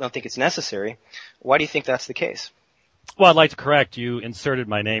 but I don't think it's necessary. Why do you think that's the case? Well, I'd like to correct you. Inserted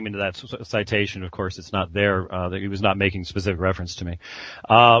my name into that citation. Of course, it's not there. That he was not making specific reference to me.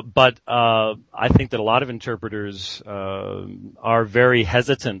 But I think that a lot of interpreters are very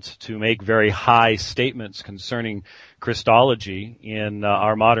hesitant to make very high statements concerning Christology in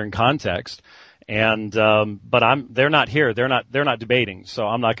our modern context. And but they're not here. They're not debating. So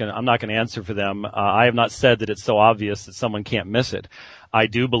I'm not going to answer for them. I have not said that it's so obvious that someone can't miss it. I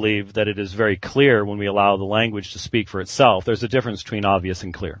do believe that it is very clear when we allow the language to speak for itself. There's a difference between obvious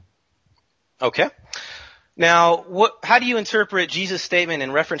and clear. Okay. Now, how do you interpret Jesus' statement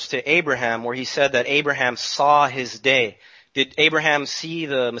in reference to Abraham, where he said that Abraham saw his day? Did Abraham see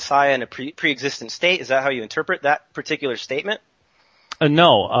the Messiah in a pre-existent state? Is that how you interpret that particular statement?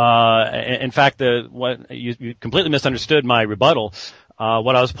 No. In fact, you completely misunderstood my rebuttal.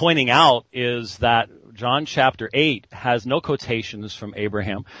 What I was pointing out is that John chapter 8 has no quotations from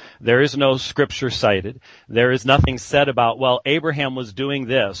Abraham. There is no scripture cited. There is nothing said about, well, Abraham was doing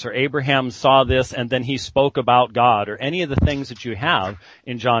this, or Abraham saw this and then he spoke about God, or any of the things that you have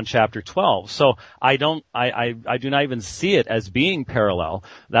in John chapter 12. So I do not even see it as being parallel.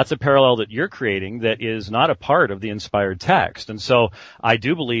 That's a parallel that you're creating that is not a part of the inspired text. And so I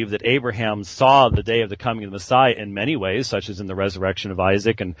do believe that Abraham saw the day of the coming of the Messiah in many ways, such as in the resurrection of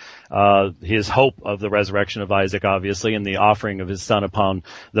Isaac and his hope of the resurrection of Isaac, obviously, and the offering of his son upon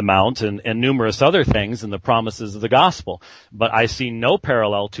the mount, and numerous other things and the promises of the gospel. But I see no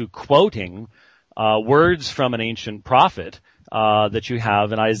parallel to quoting words from an ancient prophet that you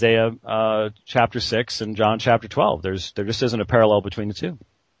have in Isaiah chapter 6 and John chapter 12. There just isn't a parallel between the two.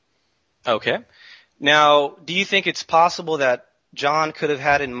 Okay. Now, do you think it's possible that John could have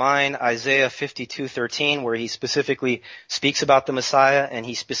had in mind Isaiah 52:13, where he specifically speaks about the Messiah, and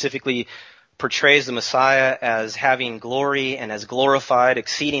he specifically portrays the Messiah as having glory and as glorified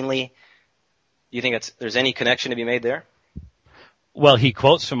exceedingly. Do you think there's any connection to be made there? Well, he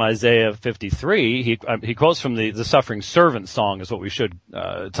quotes from Isaiah 53. He quotes from the Suffering Servant song is what we should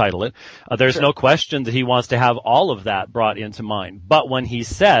title it. There's no question that he wants to have all of that brought into mind. But when he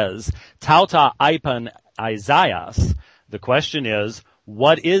says, Tauta Ipan Isaias, the question is,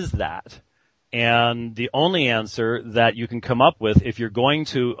 what is that? And the only answer that you can come up with, if you're going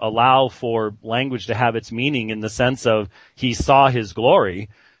to allow for language to have its meaning in the sense of he saw his glory,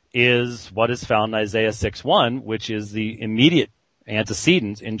 is what is found in Isaiah 6:1, which is the immediate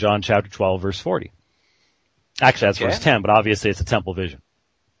antecedent in John chapter 12, verse 40. Actually, that's verse 10, but obviously it's a temple vision.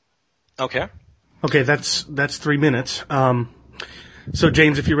 Okay. Okay, that's 3 minutes. So,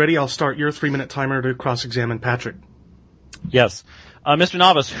 James, if you're ready, I'll start your 3-minute timer to cross-examine Patrick. Yes. Mr.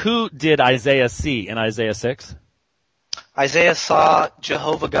 Navas, who did Isaiah see in Isaiah 6? Isaiah saw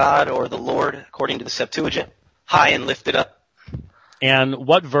Jehovah God, or the Lord, according to the Septuagint, high and lifted up. And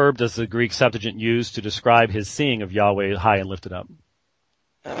what verb does the Greek Septuagint use to describe his seeing of Yahweh high and lifted up?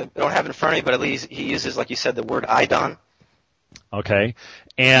 I don't have it in front of me, but at least he uses, like you said, the word idon. Okay.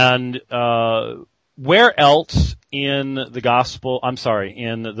 And where else in the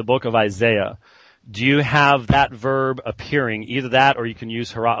in the book of Isaiah, do you have that verb appearing? Either that or you can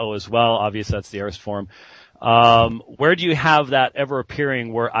use herao as well. Obviously, that's the aorist form. Where do you have that ever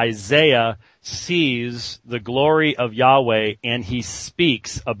appearing where Isaiah sees the glory of Yahweh and he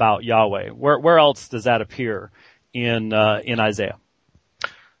speaks about Yahweh? Where else does that appear in Isaiah?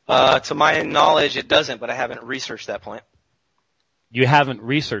 To my knowledge, it doesn't, but I haven't researched that point. You haven't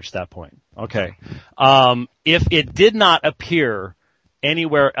researched that point. Okay. If it did not appear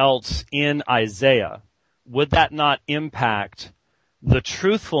anywhere else in Isaiah, would that not impact the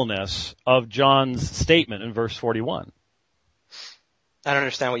truthfulness of John's statement in verse 41? I don't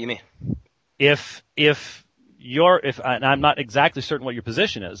understand what you mean. If and I'm not exactly certain what your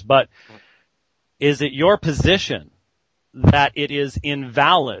position is, but is it your position that it is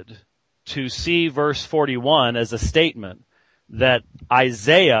invalid to see verse 41 as a statement that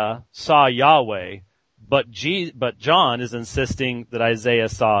Isaiah saw Yahweh, but John is insisting that Isaiah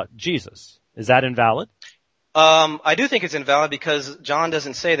saw Jesus? Is that invalid? I do think it's invalid because John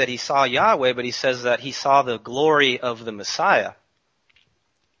doesn't say that he saw Yahweh, but he says that he saw the glory of the Messiah.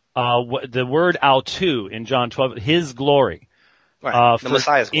 The word autou in John 12, his glory. Right. The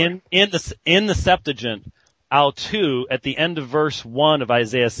Messiah's glory. In the Septuagint, autou at the end of verse 1 of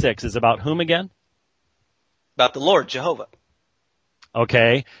Isaiah 6 is about whom again? About the Lord, Jehovah.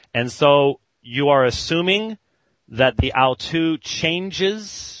 Okay. And so you are assuming that the autou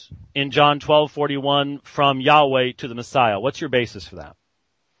changes in John 12:41 from Yahweh to the Messiah. What's your basis for that?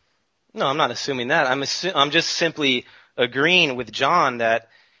 No, I'm not assuming that. I'm just simply agreeing with John that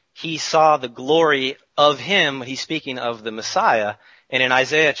he saw the glory of him when he's speaking of the Messiah. And in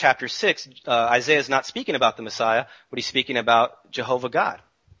Isaiah chapter 6, Isaiah is not speaking about the Messiah, but he's speaking about Jehovah God.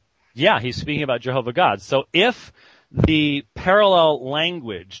 Yeah, he's speaking about Jehovah God. So if the parallel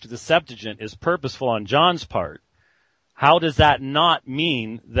language to the Septuagint is purposeful on John's part, how does that not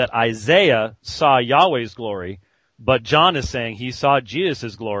mean that Isaiah saw Yahweh's glory, but John is saying he saw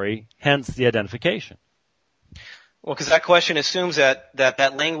Jesus' glory, hence the identification? Well, because that question assumes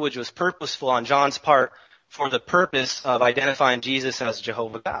that language was purposeful on John's part for the purpose of identifying Jesus as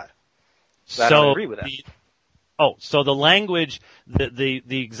Jehovah God. So I don't agree with that. So the language, the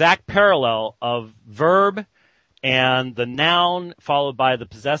exact parallel of verb and the noun followed by the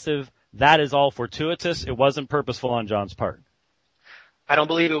possessive, that is all fortuitous. It wasn't purposeful on John's part. I don't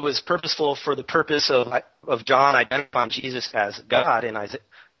believe it was purposeful for the purpose of John identifying Jesus as God in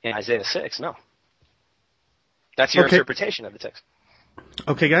Isaiah 6. No. That's your interpretation of the text.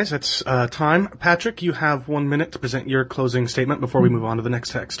 Okay, guys, that's time. Patrick, you have 1 minute to present your closing statement before we move on to the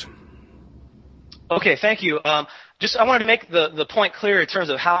next text. Okay, thank you. I wanted to make the point clear in terms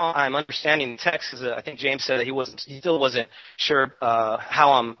of how I'm understanding the text, because I think James said that he still wasn't sure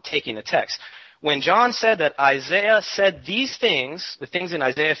how I'm taking the text. When John said that Isaiah said these things, the things in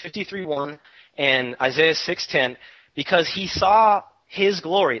Isaiah 53:1 and Isaiah 6:10, because he saw his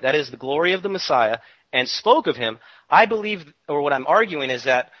glory, that is the glory of the Messiah, and spoke of him, I believe, or what I'm arguing is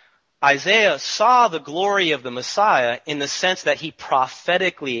that Isaiah saw the glory of the Messiah in the sense that he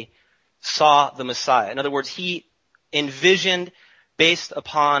prophetically saw the Messiah. In other words, he envisioned, based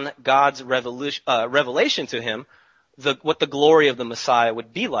upon God's revelation to him, what the glory of the Messiah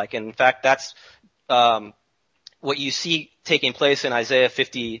would be like. And in fact, that's what you see taking place in Isaiah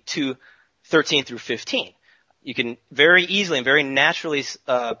 52:13 through 15. you can very easily and very naturally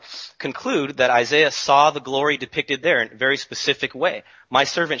conclude that Isaiah saw the glory depicted there in a very specific way. My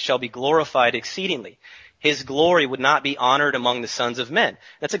servant shall be glorified exceedingly. His glory would not be honored among the sons of men.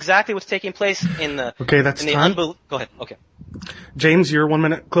 That's exactly what's taking place in the time. Go ahead. Okay. James, your 1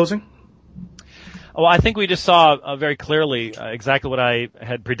 minute closing? Well, I think we just saw very clearly exactly what I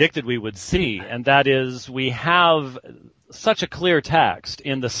had predicted we would see, and that is we have such a clear text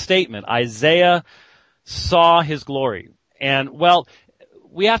in the statement, Isaiah saw his glory. And, well,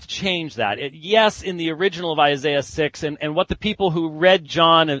 we have to change that. Yes, in the original of Isaiah 6, and what the people who read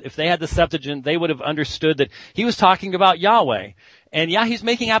John, if they had the Septuagint, they would have understood that he was talking about Yahweh. And yeah, he's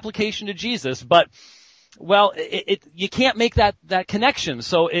making application to Jesus, but, well, you can't make that connection.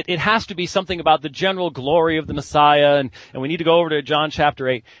 So it has to be something about the general glory of the Messiah, and we need to go over to John chapter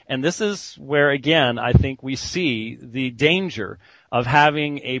 8. And this is where, again, I think we see the danger of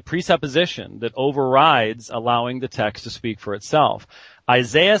having a presupposition that overrides allowing the text to speak for itself.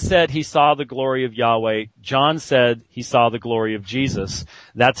 Isaiah said he saw the glory of Yahweh. John said he saw the glory of Jesus.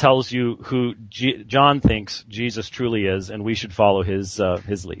 That tells you who John thinks Jesus truly is, and we should follow his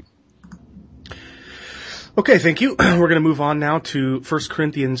lead. Okay, thank you. We're going to move on now to 1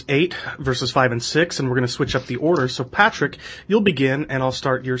 Corinthians 8, verses 5 and 6, and we're going to switch up the order. So, Patrick, you'll begin, and I'll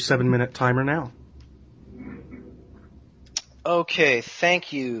start your 7-minute timer now. Okay,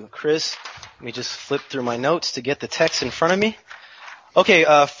 thank you, Chris. Let me just flip through my notes to get the text in front of me. Okay,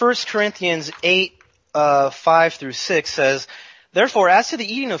 1 Corinthians 8, 5 through 6 says, "Therefore, as to the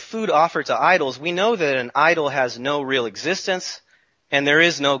eating of food offered to idols, we know that an idol has no real existence, and there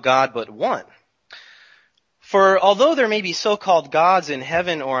is no God but one. For although there may be so-called gods in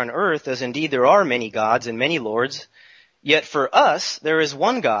heaven or on earth, as indeed there are many gods and many lords, yet for us there is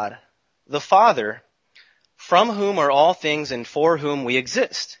one God, the Father, from whom are all things and for whom we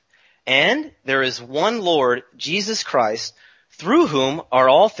exist. And there is one Lord, Jesus Christ, through whom are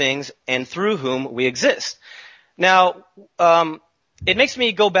all things and through whom we exist." Now, it makes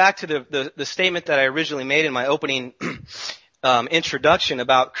me go back to the statement that I originally made in my opening introduction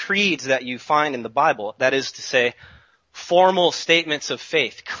about creeds that you find in the Bible. That is to say, formal statements of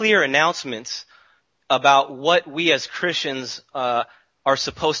faith, clear announcements about what we as Christians are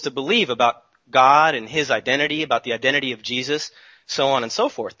supposed to believe about God and his identity, about the identity of Jesus, so on and so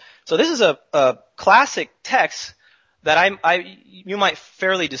forth. So this is a classic text that you might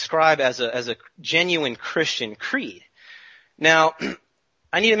fairly describe as a genuine Christian creed. Now,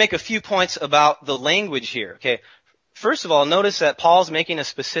 I need to make a few points about the language here. Okay, first of all, notice that Paul's making a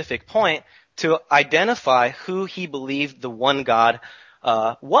specific point to identify who he believed the one God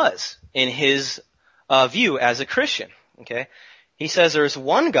was in his view as a Christian. Okay, he says there's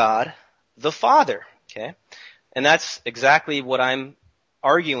one God, the Father. Okay, and that's exactly what I'm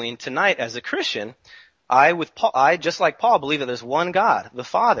arguing tonight as a Christian. I, just like Paul, believe that there's one God, the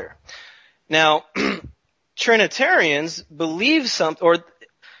Father. Now, Trinitarians believe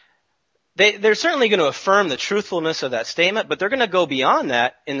they're certainly going to affirm the truthfulness of that statement, but they're going to go beyond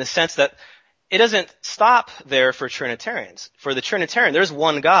that in the sense that it doesn't stop there for Trinitarians. For the Trinitarian, there's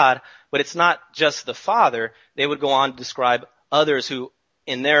one God, but it's not just the Father. They would go on to describe others who,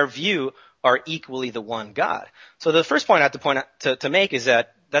 in their view, are equally the one God. So the first point I have to make is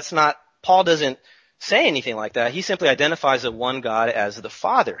that that's not, Paul doesn't say anything like that. He simply identifies the one God as the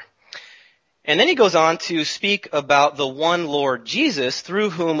Father. And then he goes on to speak about the one Lord Jesus, through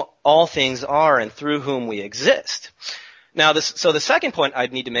whom all things are and through whom we exist. Now, so the second point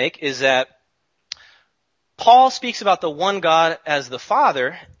I'd need to make is that Paul speaks about the one God as the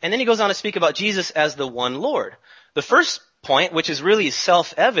Father, and then he goes on to speak about Jesus as the one Lord. The first point, which is really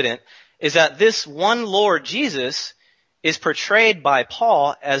self-evident, is that this one Lord Jesus is portrayed by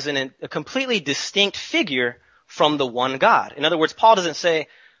Paul as a completely distinct figure from the one God. In other words, Paul doesn't say,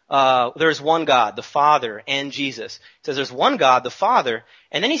 there's one God, the Father, and Jesus. He says there's one God, the Father,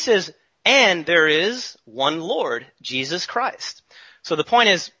 and then he says, and there is one Lord, Jesus Christ. So the point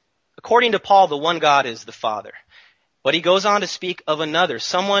is, according to Paul, the one God is the Father. But he goes on to speak of another,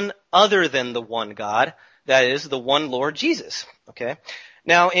 someone other than the one God, that is the one Lord Jesus. Okay?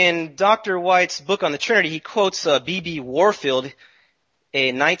 Now, in Dr. White's book on the Trinity, he quotes B.B. Warfield,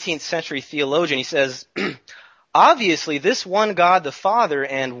 a 19th century theologian. He says, "Obviously, this one God, the Father,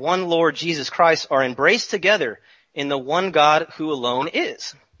 and one Lord Jesus Christ are embraced together in the one God who alone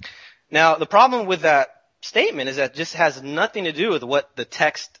is." Now, the problem with that statement is that it just has nothing to do with what the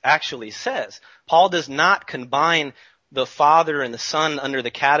text actually says. Paul does not combine the Father and the Son under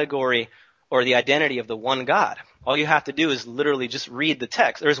the category or the identity of the one God. All you have to do is literally just read the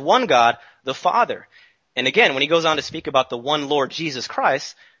text. There's one God, the Father. And again, when he goes on to speak about the one Lord Jesus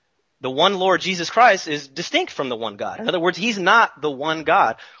Christ, the one Lord Jesus Christ is distinct from the one God. In other words, he's not the one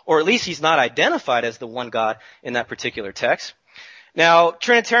God, or at least he's not identified as the one God in that particular text. Now,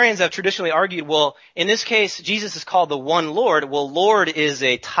 Trinitarians have traditionally argued, well, in this case, Jesus is called the one Lord. Well, Lord is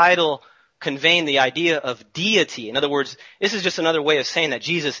a title conveying the idea of deity. In other words, this is just another way of saying that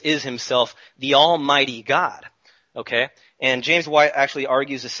Jesus is himself the Almighty God. Okay? And James White actually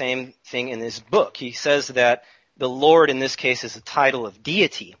argues the same thing in his book. He says that the Lord in this case is a title of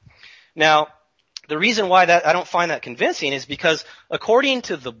deity. Now, the reason why that I don't find that convincing is because according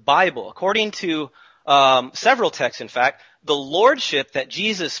to the Bible, according to several texts in fact, the lordship that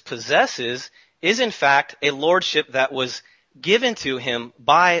Jesus possesses is in fact a lordship that was given to him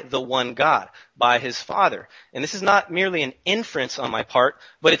by the one God, by his Father. And this is not merely an inference on my part,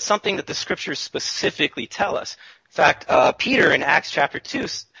 but it's something that the scriptures specifically tell us. In fact, Peter in Acts chapter 2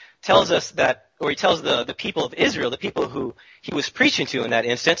 tells us that, or he tells the people of Israel, the people who he was preaching to in that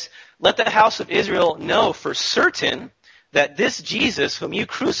instance, let the house of Israel know for certain that this Jesus whom you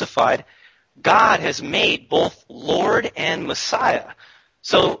crucified, God has made both Lord and Messiah.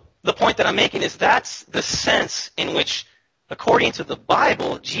 So the point that I'm making is that's the sense in which, according to the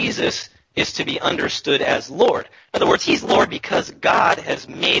Bible, Jesus is to be understood as Lord. In other words, he's Lord because God has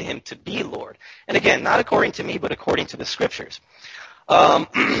made him to be Lord. And again, not according to me, but according to the scriptures.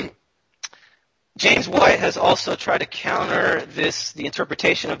 James White has also tried to counter the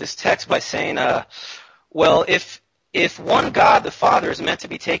interpretation of this text by saying, well, if one God, the Father, is meant to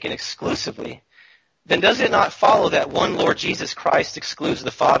be taken exclusively, then does it not follow that one Lord Jesus Christ excludes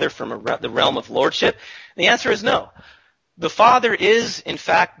the Father from the realm of lordship? And the answer is no. The Father is, in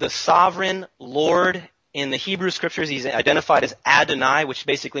fact, the sovereign Lord. In the Hebrew scriptures, he's identified as Adonai, which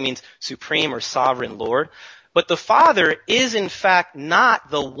basically means supreme or sovereign Lord. But the Father is, in fact, not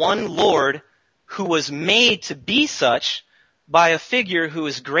the one Lord who was made to be such by a figure who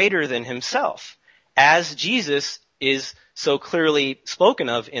is greater than himself, as Jesus is so clearly spoken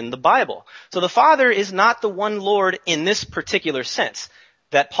of in the Bible. So the Father is not the one Lord in this particular sense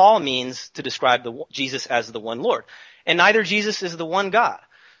that Paul means to describe Jesus as the one Lord. And neither Jesus is the one God.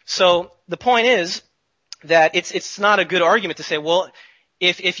 So the point is that it's not a good argument to say, well,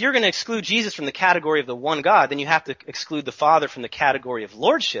 if you're going to exclude Jesus from the category of the one God, then you have to exclude the Father from the category of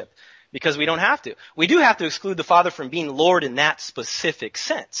lordship, because we don't have to. We do have to exclude the Father from being Lord in that specific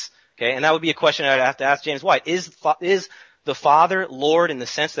sense. Okay, and that would be a question I'd have to ask James White. Is the Father Lord in the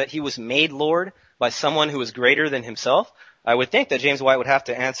sense that he was made Lord by someone who is greater than himself? I would think that James White would have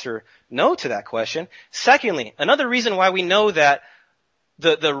to answer no to that question. Secondly, another reason why we know that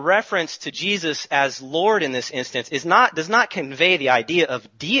the reference to Jesus as Lord in this instance does not convey the idea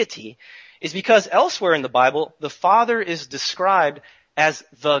of deity is because elsewhere in the Bible, the Father is described as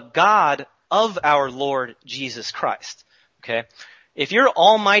the God of our Lord Jesus Christ. Okay? If you're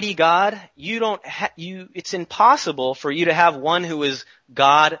Almighty God, it's impossible for you to have one who is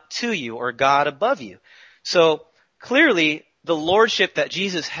God to you or God above you. So clearly, the lordship that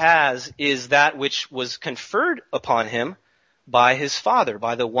Jesus has is that which was conferred upon him by his Father,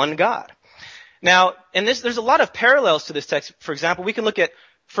 by the one God. Now, there's a lot of parallels to this text. For example, we can look at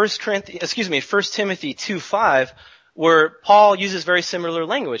 1 Timothy 2:5, where Paul uses very similar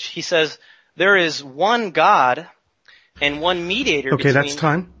language. He says, there is one God and one mediator between... Okay, that's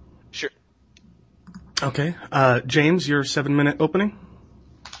time. Sure. Okay. James, your 7-minute opening?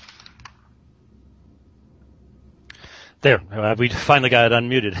 There, we finally got it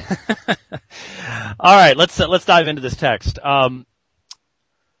unmuted. All right, let's dive into this text. Shema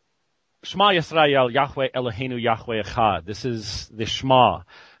Yisrael, Yahweh Eloheinu, Yahweh Echad. This is the Shema,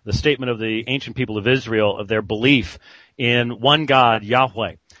 the statement of the ancient people of Israel of their belief in one God,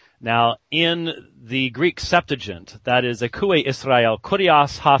 Yahweh. Now, in the Greek Septuagint, that is Ekue Israel,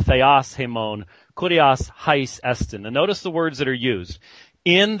 Kurias ha theas hemon, Kurias hais estin. And notice the words that are used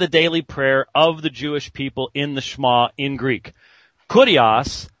in the daily prayer of the Jewish people in the Shema in Greek.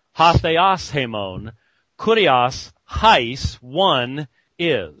 Kurias ha theas hemon, Kurias hais, one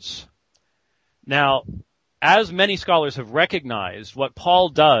is. Now, as many scholars have recognized, what Paul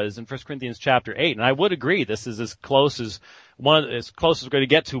does in 1 Corinthians chapter 8, and I would agree this is as close as we're going to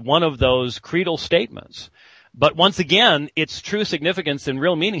get to one of those creedal statements. But once again, its true significance and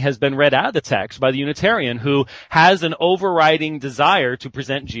real meaning has been read out of the text by the Unitarian, who has an overriding desire to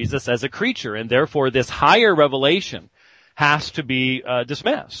present Jesus as a creature, and therefore this higher revelation has to be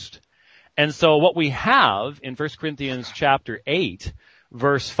dismissed. And so what we have in 1 Corinthians chapter 8,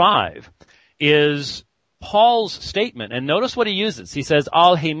 verse 5, is Paul's statement, and notice what he uses. He says,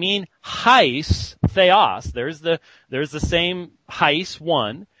 al hemin hais theos. There's the same hais,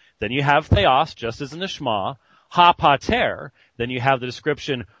 one. Then you have theos, just as in the Shema. Ha pater. Then you have the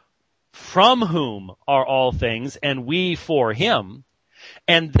description from whom are all things, and we for him.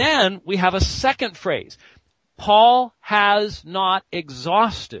 And then we have a second phrase. Paul has not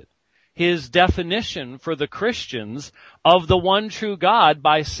exhausted his definition for the Christians of the one true God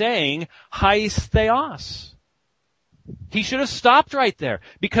by saying, Hais Theos. He should have stopped right there,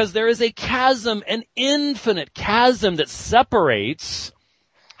 because there is a chasm, an infinite chasm that separates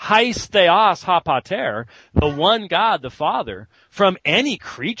Hais Theos Hapater, the one God, the Father, from any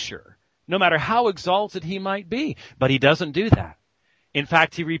creature, no matter how exalted he might be. But he doesn't do that. In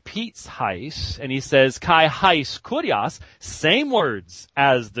fact, he repeats Hais, and he says, Kai Hais Kurios, same words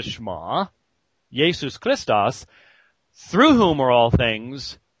as the Shema, Jesus Christos, through whom are all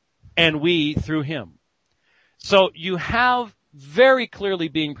things, and we through him. So you have very clearly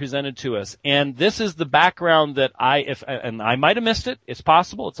being presented to us, and this is the background that and I might have missed it, it's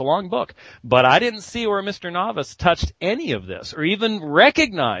possible, it's a long book, but I didn't see where Mr. Navas touched any of this, or even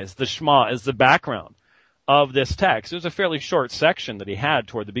recognized the Shema as the background of this text. It was a fairly short section that he had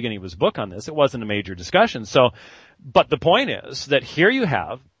toward the beginning of his book on this. It wasn't a major discussion. But the point is that here you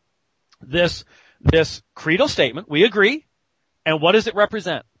have this creedal statement. We agree. And what does it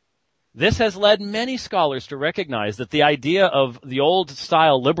represent? This has led many scholars to recognize that the idea of the old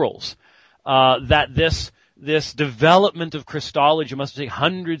style liberals, that this development of Christology must take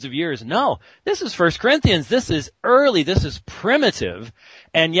hundreds of years. No, this is 1 Corinthians. This is early. This is primitive.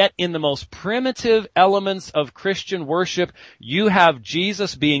 And yet in the most primitive elements of Christian worship, you have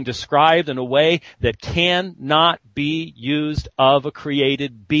Jesus being described in a way that cannot be used of a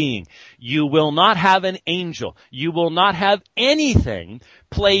created being. You will not have an angel. You will not have anything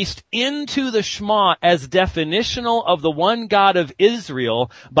placed into the Shema as definitional of the one God of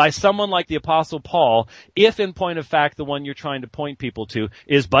Israel by someone like the Apostle Paul, if in point of fact the one you're trying to point people to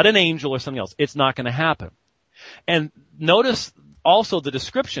is but an angel or something else. It's not going to happen. And notice also the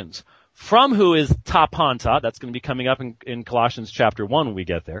descriptions. From who is Tapanta, that's going to be coming up in Colossians chapter 1 when we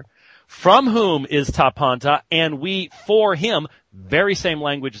get there. From whom is Tapanta, and we for him. Very same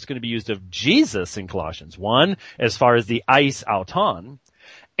language is going to be used of Jesus in Colossians 1, as far as the eis auton.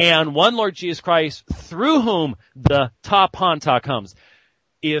 And one Lord Jesus Christ, through whom the Tapanta comes.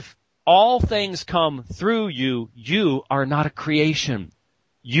 If all things come through you, you are not a creation.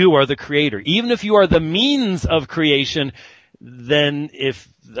 You are the creator. Even if you are the means of creation, then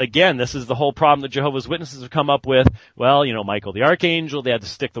again, this is the whole problem that Jehovah's Witnesses have come up with. Well, Michael the Archangel, they had to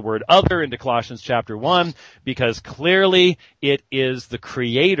stick the word other into Colossians chapter 1, because clearly it is the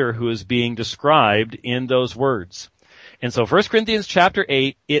Creator who is being described in those words. And so 1 Corinthians chapter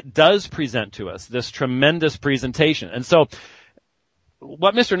 8, it does present to us this tremendous presentation. And so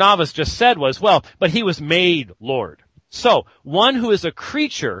what Mr. Navas just said was, well, but he was made Lord. So one who is a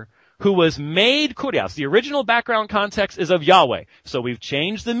creature who was made kurios. The original background context is of Yahweh. So we've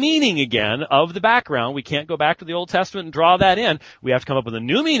changed the meaning again of the background. We can't go back to the Old Testament and draw that in. We have to come up with a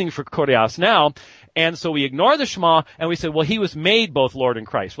new meaning for kurios now. And so we ignore the Shema and we say, well, he was made both Lord and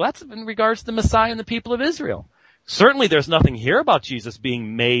Christ. Well, that's in regards to the Messiah and the people of Israel. Certainly there's nothing here about Jesus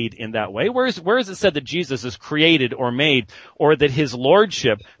being made in that way. Where is it said that Jesus is created or made, or that his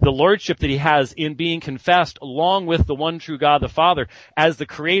lordship, the lordship that he has in being confessed along with the one true God the Father as the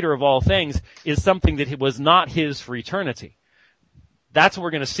creator of all things, is something that was not his for eternity? That's what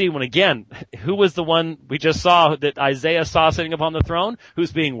we're going to see when, again, who was the one we just saw that Isaiah saw sitting upon the throne,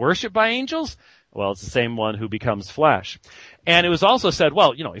 who's being worshipped by angels? Well, it's the same one who becomes flesh. And it was also said,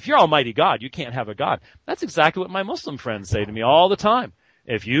 well, if you're Almighty God, you can't have a God. That's exactly what my Muslim friends say to me all the time.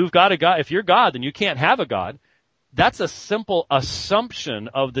 If you've got a God, if you're God, then you can't have a God. That's a simple assumption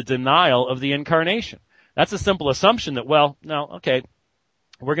of the denial of the incarnation. That's a simple assumption that, well, no, okay,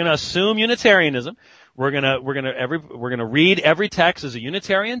 we're going to assume Unitarianism. We're going to read every text as a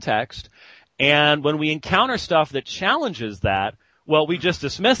Unitarian text. And when we encounter stuff that challenges that, well, we just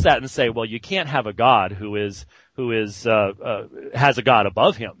dismiss that and say, well, you can't have a God who has a God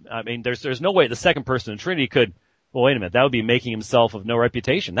above him. I mean, there's no way the second person of the Trinity could, well, wait a minute, that would be making himself of no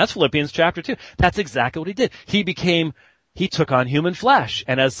reputation. That's Philippians chapter 2. That's exactly what he did. He took on human flesh,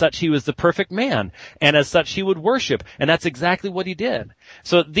 and as such he was the perfect man, and as such he would worship, and that's exactly what he did.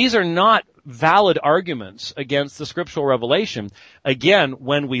 So these are not valid arguments against the scriptural revelation. Again,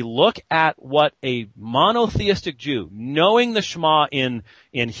 when we look at what a monotheistic Jew, knowing the Shema in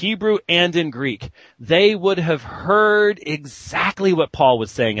Hebrew and in Greek, they would have heard exactly what Paul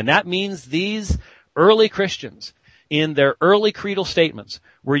was saying, and that means these early Christians, in their early creedal statements,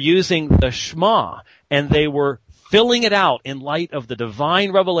 were using the Shema, and they were filling it out in light of the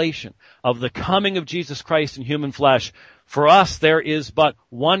divine revelation of the coming of Jesus Christ in human flesh. For us, there is but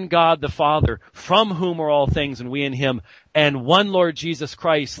one God the Father, from whom are all things, and we in him, and one Lord Jesus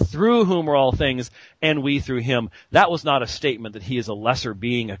Christ, through whom are all things, and we through him. That was not a statement that he is a lesser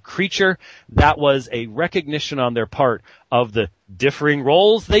being, a creature. That was a recognition on their part of the differing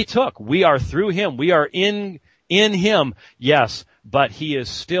roles they took. We are through him. We are in him, yes, but he is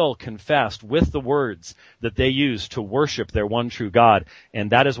still confessed with the words that they use to worship their one true God. And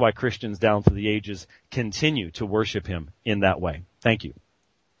that is why Christians down through the ages continue to worship him in that way. Thank you.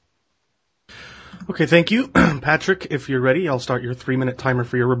 Okay, thank you. Patrick, if you're ready, I'll start your 3-minute timer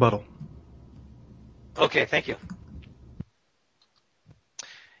for your rebuttal. Okay, thank you.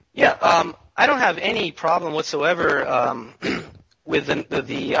 Yeah, I don't have any problem whatsoever with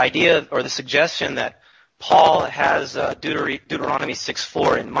the idea or the suggestion that Paul has Deuteronomy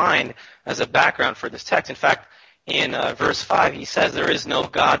 6:4 in mind as a background for this text. In fact, in verse 5, he says there is no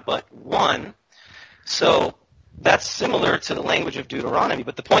God but one. So that's similar to the language of Deuteronomy.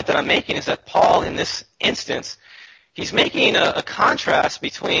 But the point that I'm making is that Paul, in this instance, he's making a contrast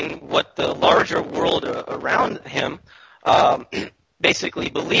between what the larger world around him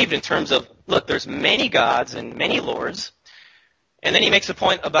basically believed in terms of, look, there's many gods and many lords. And then he makes a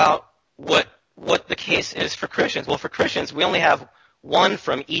point about what the case is for Christians. Well, for Christians, we only have one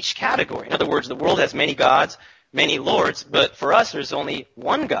from each category. In other words, the world has many gods, many lords, but for us, there's only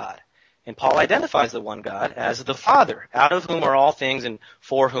one God. And Paul identifies the one God as the Father, out of whom are all things and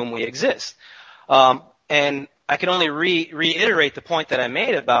for whom we exist. And I can only reiterate the point that I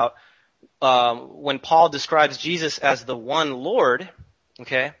made about when Paul describes Jesus as the one Lord,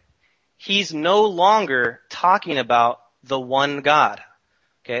 okay, he's no longer talking about the one God.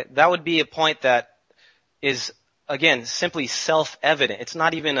 Okay, that would be a point that is, again, simply self-evident. It's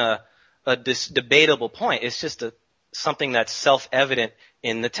not even a debatable point. It's just something that's self-evident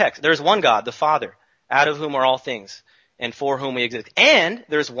in the text. There's one God, the Father, out of whom are all things, and for whom we exist. And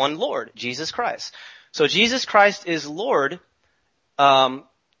there's one Lord, Jesus Christ. So Jesus Christ is Lord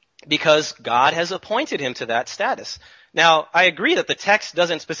because God has appointed him to that status. Now, I agree that the text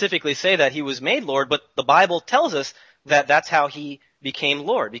doesn't specifically say that he was made Lord, but the Bible tells us that that's how he became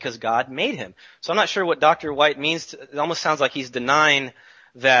Lord, because God made him. So I'm not sure what Dr. White means. It almost sounds like he's denying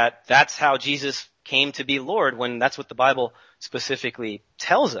that that's how Jesus came to be Lord, when that's what the Bible specifically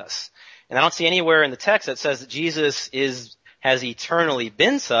tells us. And I don't see anywhere in the text that says that Jesus has eternally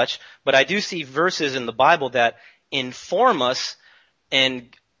been such, but I do see verses in the Bible that inform us and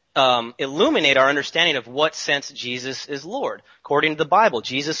illuminate our understanding of what sense Jesus is Lord. According to the Bible,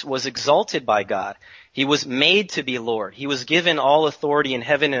 Jesus was exalted by God. He was made to be Lord. He was given all authority in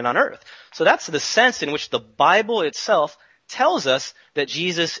heaven and on earth. So that's the sense in which the Bible itself tells us that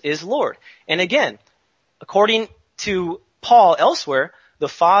Jesus is Lord. And again, according to Paul elsewhere, the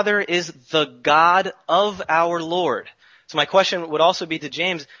Father is the God of our Lord. So my question would also be to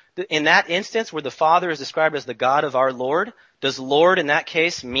James, in that instance where the Father is described as the God of our Lord, does Lord in that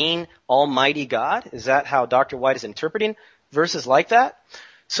case mean Almighty God? Is that how Dr. White is interpreting verses like that?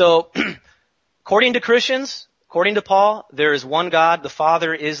 So, according to Christians, according to Paul, there is one God. The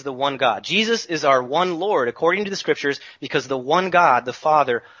Father is the one God. Jesus is our one Lord, according to the Scriptures, because the one God, the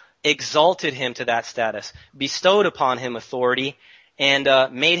Father, exalted him to that status, bestowed upon him authority,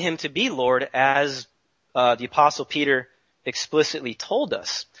 and made him to be Lord, as the Apostle Peter explicitly told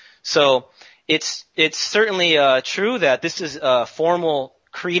us. So it's certainly true that this is a formal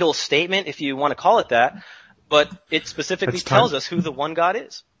creedal statement, if you want to call it that, but it specifically tells us who the one God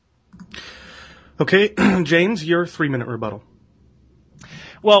is. Okay, James, your 3-minute rebuttal.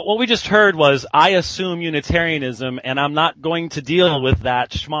 Well, what we just heard was, I assume Unitarianism, and I'm not going to deal with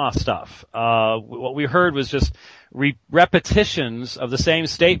that Shema stuff. What we heard was just repetitions of the same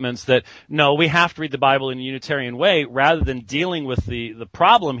statements that, no, we have to read the Bible in a Unitarian way, rather than dealing with the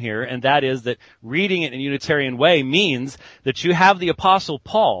problem here, and that is that reading it in a Unitarian way means that you have the Apostle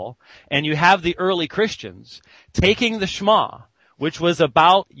Paul and you have the early Christians taking the Shema, which was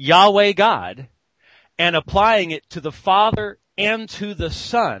about Yahweh God, and applying it to the Father and to the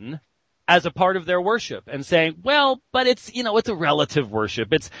Son as a part of their worship, and saying, well, but it's a relative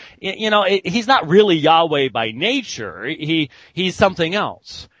worship. It's, he's not really Yahweh by nature. He's something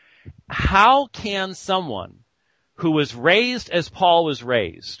else. How can someone who was raised as Paul was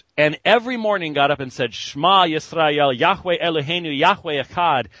raised, and every morning got up and said, Shema Yisrael, Yahweh Eloheinu, Yahweh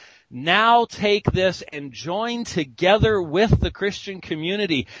Echad, now take this and join together with the Christian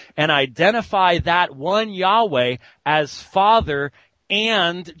community and identify that one Yahweh as Father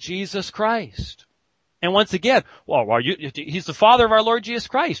and Jesus Christ? And once again, he's the Father of our Lord Jesus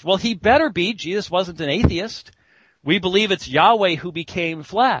Christ. Well, he better be. Jesus wasn't an atheist. We believe it's Yahweh who became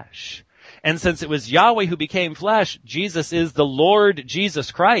flesh. And since it was Yahweh who became flesh, Jesus is the Lord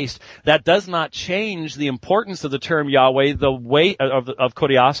Jesus Christ. That does not change the importance of the term Yahweh, the weight of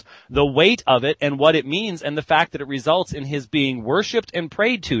Kurios, the weight of it and what it means, and the fact that it results in his being worshipped and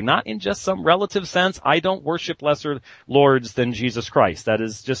prayed to, not in just some relative sense. I don't worship lesser lords than Jesus Christ. That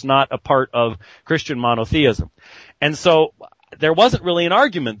is just not a part of Christian monotheism. And so there wasn't really an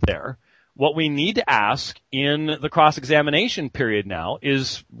argument there. What we need to ask in the cross-examination period now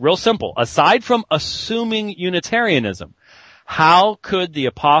is real simple. Aside from assuming Unitarianism, how could the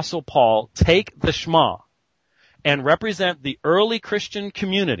Apostle Paul take the Shema and represent the early Christian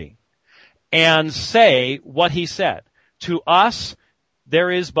community and say what he said? To us,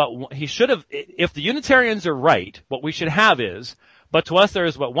 there is but, he should have, if the Unitarians are right, what we should have is, but to us there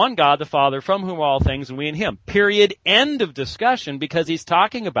is but one God, the Father, from whom are all things, and we in him. Period. End of discussion, because he's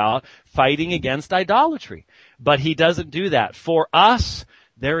talking about fighting against idolatry. But he doesn't do that. For us,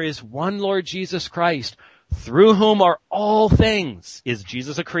 there is one Lord Jesus Christ, through whom are all things. Is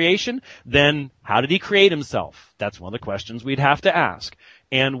Jesus a creation? Then how did he create himself? That's one of the questions we'd have to ask.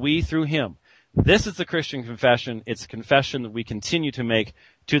 And we through him. This is the Christian confession. It's a confession that we continue to make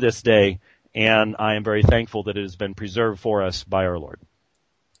to this day. And I am very thankful that it has been preserved for us by our Lord.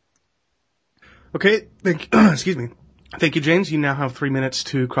 Okay, excuse me. Thank you, James. You now have 3 minutes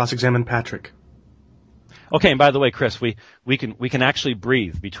to cross-examine Patrick. Okay, and by the way, Chris, we can actually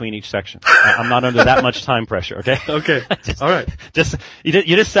breathe between each section. I'm not under that much time pressure. Okay. Okay. All right.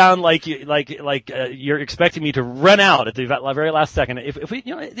 You just sound like you're expecting me to run out at the very last second. If we,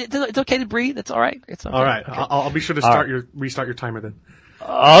 it's okay to breathe. It's all right. It's okay. All right. Okay. I'll be sure to restart your timer then.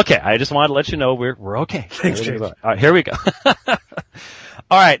 Okay, I just wanted to let you know we're okay. Thanks, James. All right, here we go. All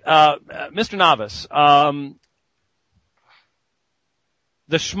right, Mr. Novice,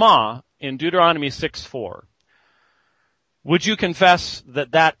 the Shema in Deuteronomy 6:4. Would you confess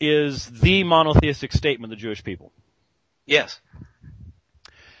that that is the monotheistic statement of the Jewish people? Yes.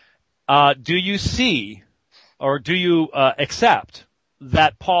 Do you see, or do you accept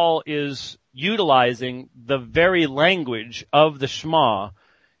that Paul is utilizing the very language of the Shema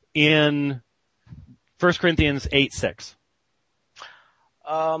in 1 Corinthians 8:6?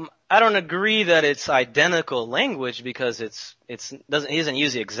 I don't agree that it's identical language, because he doesn't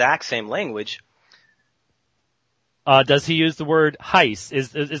use the exact same language. Does he use the word heis?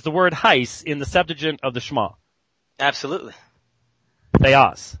 Is the word heis in the Septuagint of the Shema? Absolutely.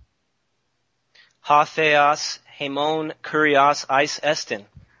 Theos. Ha theos, hemon, kurios, eis estin.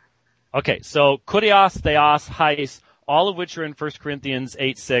 Okay, so kurios, theos, heis, all of which are in 1 Corinthians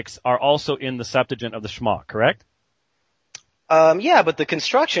 8:6, are also in the Septuagint of the Shema, correct? Yeah, but the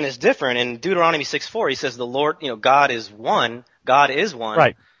construction is different. In Deuteronomy 6:4, he says the Lord, God is one. God is one.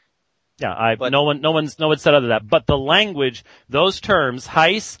 Right. Yeah, no one said other than that. But the language, those terms,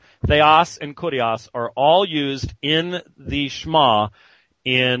 heis, theos, and kurios, are all used in the Shema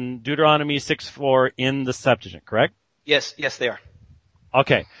in Deuteronomy 6:4 in the Septuagint, correct? Yes, they are.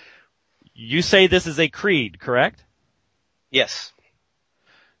 Okay. You say this is a creed, correct? Yes.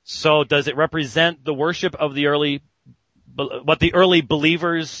 So does it represent the worship of what the early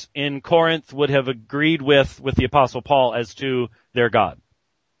believers in Corinth would have agreed with the Apostle Paul as to their God?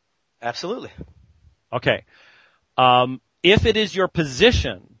 Absolutely. Okay. If it is your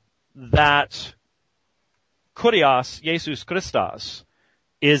position that Kurios, Jesus Christos,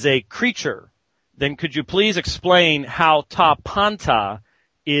 is a creature, then could you please explain how ta panta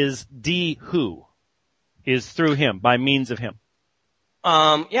is di who, is through him, by means of him?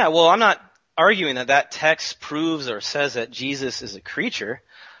 Yeah, well, I'm not arguing that text proves or says that Jesus is a creature,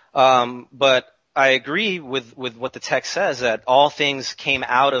 but I agree with what the text says, that all things came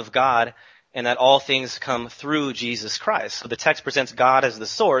out of God and that all things come through Jesus Christ. So the text presents God as the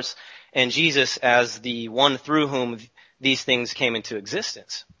source and Jesus as the one through whom these things came into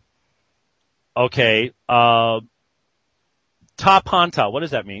existence. Okay. Ta panta, what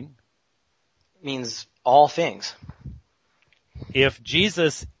does that mean? It means all things. If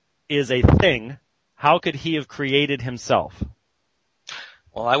Jesus is a thing, how could he have created himself?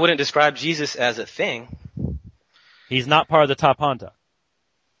 Well, I wouldn't describe Jesus as a thing. He's not part of the ta panta.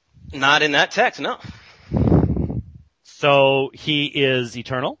 Not in that text, no. So he is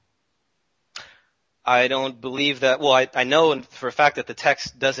eternal? I don't believe that. Well, I know for a fact that the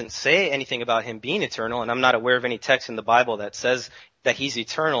text doesn't say anything about him being eternal, and I'm not aware of any text in the Bible that says that he's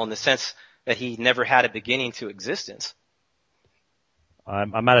eternal in the sense that he never had a beginning to existence.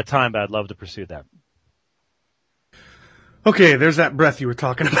 I'm out of time, but I'd love to pursue that. Okay, there's that breath you were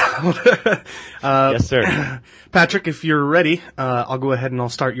talking about. Yes, sir. Patrick, if you're ready, I'll go ahead and I'll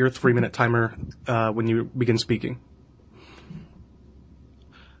start your 3-minute timer when you begin speaking.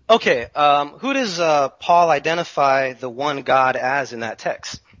 Okay, who does Paul identify the one God as in that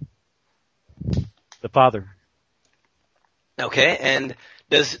text? The Father. Okay, and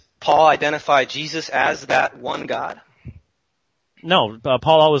does Paul identify Jesus as that one God? No,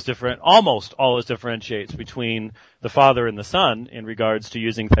 Paul almost always differentiates between the Father and the Son in regards to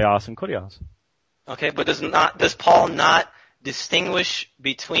using theos and kurios. Okay, but does Paul not distinguish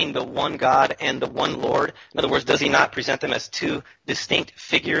between the one God and the one Lord? In other words, does he not present them as two distinct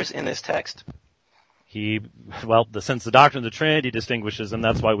figures in this text? Since the doctrine of the Trinity distinguishes them,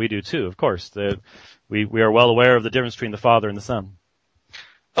 that's why we do too, of course. We are well aware of the difference between the Father and the Son.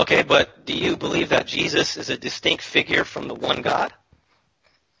 Okay, but do you believe that Jesus is a distinct figure from the one God?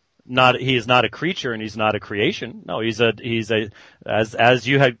 He is not a creature and he's not a creation. No, as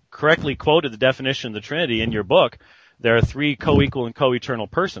you had correctly quoted the definition of the Trinity in your book, there are three co-equal and co-eternal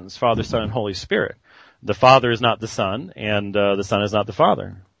persons, Father, Son, and Holy Spirit. The Father is not the Son, and the Son is not the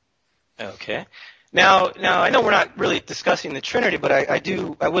Father. Okay. Now I know we're not really discussing the Trinity, but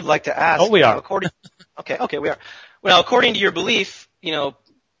I would like to ask. Oh, we are. Okay, we are. Well, according to your belief,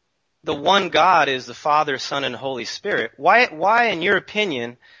 the one God is the Father, Son, and Holy Spirit. Why, in your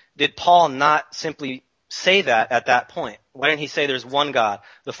opinion, did Paul not simply say that at that point? Why didn't he say there's one God,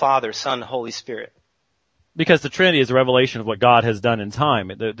 the Father, Son, Holy Spirit? Because the Trinity is a revelation of what God has done in time.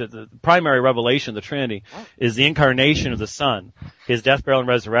 The primary revelation of the Trinity is the incarnation of the Son, His death, burial, and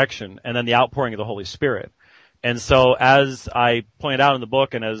resurrection, and then the outpouring of the Holy Spirit. And so, as I pointed out in the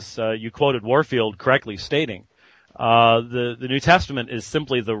book, and as you quoted Warfield correctly stating, the New Testament is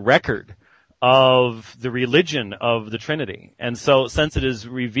simply the record of the religion of the Trinity. And so, since it is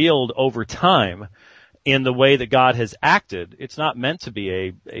revealed over time in the way that God has acted, it's not meant to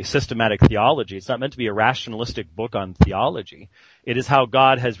be a systematic theology. It's not meant to be a rationalistic book on theology. It is how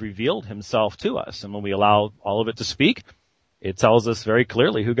God has revealed himself to us. And when we allow all of it to speak, it tells us very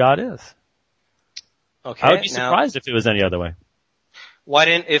clearly who God is. Okay. I would be surprised if it was any other way.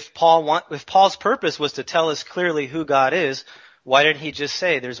 If Paul's purpose was to tell us clearly who God is, why didn't he just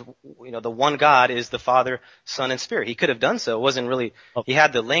say the one God is the Father, Son, and Spirit? He could have done so. It wasn't really, he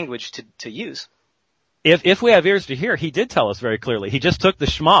had the language to use. If we have ears to hear, he did tell us very clearly. He just took the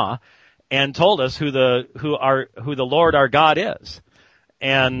Shema and told us who the Lord our God is.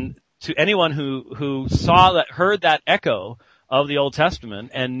 And to anyone who heard that echo of the Old Testament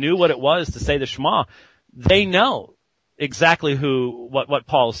and knew what it was to say the Shema, they know exactly what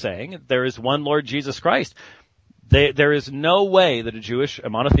Paul's saying. There is one Lord Jesus Christ. There is no way that a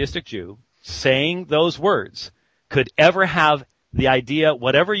monotheistic Jew saying those words could ever have the idea,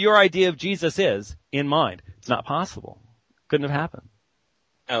 whatever your idea of Jesus is, in mind. It's not possible. Couldn't have happened.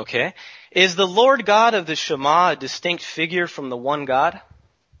 Okay. Is the Lord God of the Shema a distinct figure from the one God?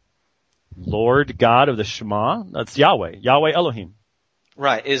 Lord God of the Shema? That's Yahweh. Yahweh Elohim.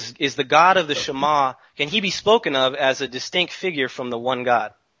 Right. Is the God of the Shema, can he be spoken of as a distinct figure from the one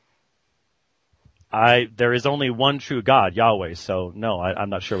God? There is only one true God, Yahweh, so no, I'm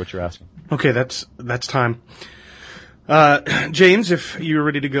not sure what you're asking. Okay, that's time. James, if you're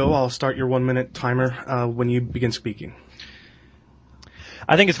ready to go, I'll start your 1 minute timer when you begin speaking.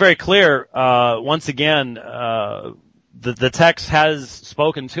 I think it's very clear, once again, the text has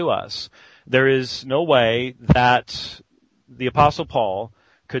spoken to us. There is no way that the Apostle Paul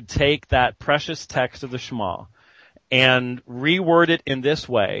could take that precious text of the Shema and reword it in this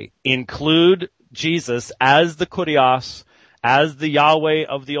way, include Jesus as the Kurios, as the Yahweh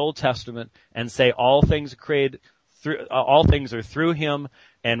of the Old Testament, and say all things are through him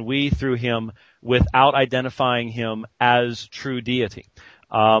and we through him, without identifying him as true deity.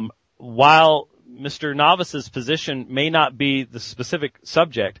 While Mr. Novice's position may not be the specific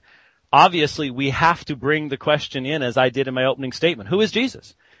subject, obviously we have to bring the question in, as I did in my opening statement. Who is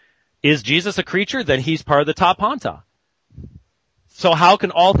Jesus? Is Jesus a creature? Then he's part of the Tapanta. So how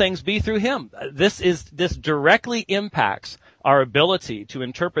can all things be through him? This directly impacts our ability to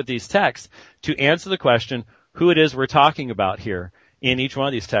interpret these texts to answer the question, who it is we're talking about here in each one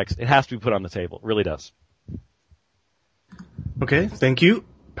of these texts. It has to be put on the table. It really does. Okay, thank you.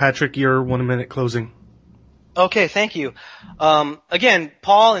 Patrick, your 1 minute closing. Okay, thank you. Again,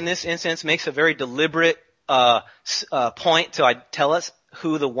 Paul in this instance makes a very deliberate point to tell us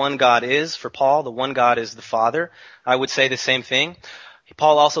who the one God is. For Paul, the one God is the Father. I would say the same thing.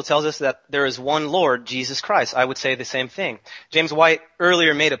 Paul also tells us that there is one Lord, Jesus Christ. I would say the same thing. James White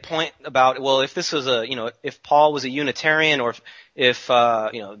earlier made a point about, well, if this was if Paul was a Unitarian, or if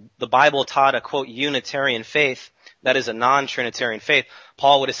the Bible taught a quote Unitarian faith, that is a non-Trinitarian faith,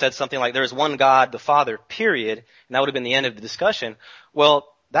 Paul would have said something like, there is one God, the Father, period, and that would have been the end of the discussion. Well,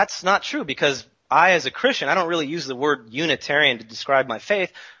 that's not true, because I, as a Christian, I don't really use the word Unitarian to describe my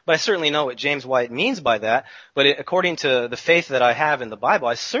faith, but I certainly know what James White means by that. But according to the faith that I have in the Bible,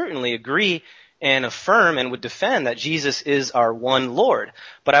 I certainly agree and affirm and would defend that Jesus is our one Lord.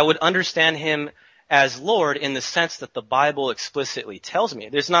 But I would understand him as Lord in the sense that the Bible explicitly tells me.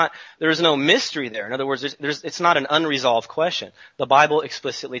 There is no mystery there. In other words, it's not an unresolved question. The Bible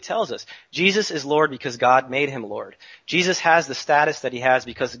explicitly tells us Jesus is Lord because God made him Lord. Jesus has the status that he has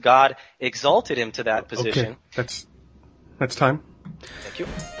because God exalted him to that position. Okay, that's time. Thank you.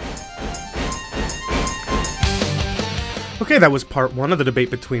 Okay, that was part 1 of the debate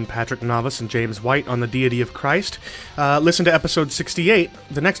between Patrick Navas and James White on the deity of Christ. Listen to episode 68,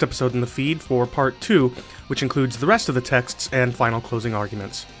 the next episode in the feed, for part 2, which includes the rest of the texts and final closing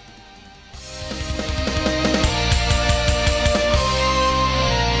arguments.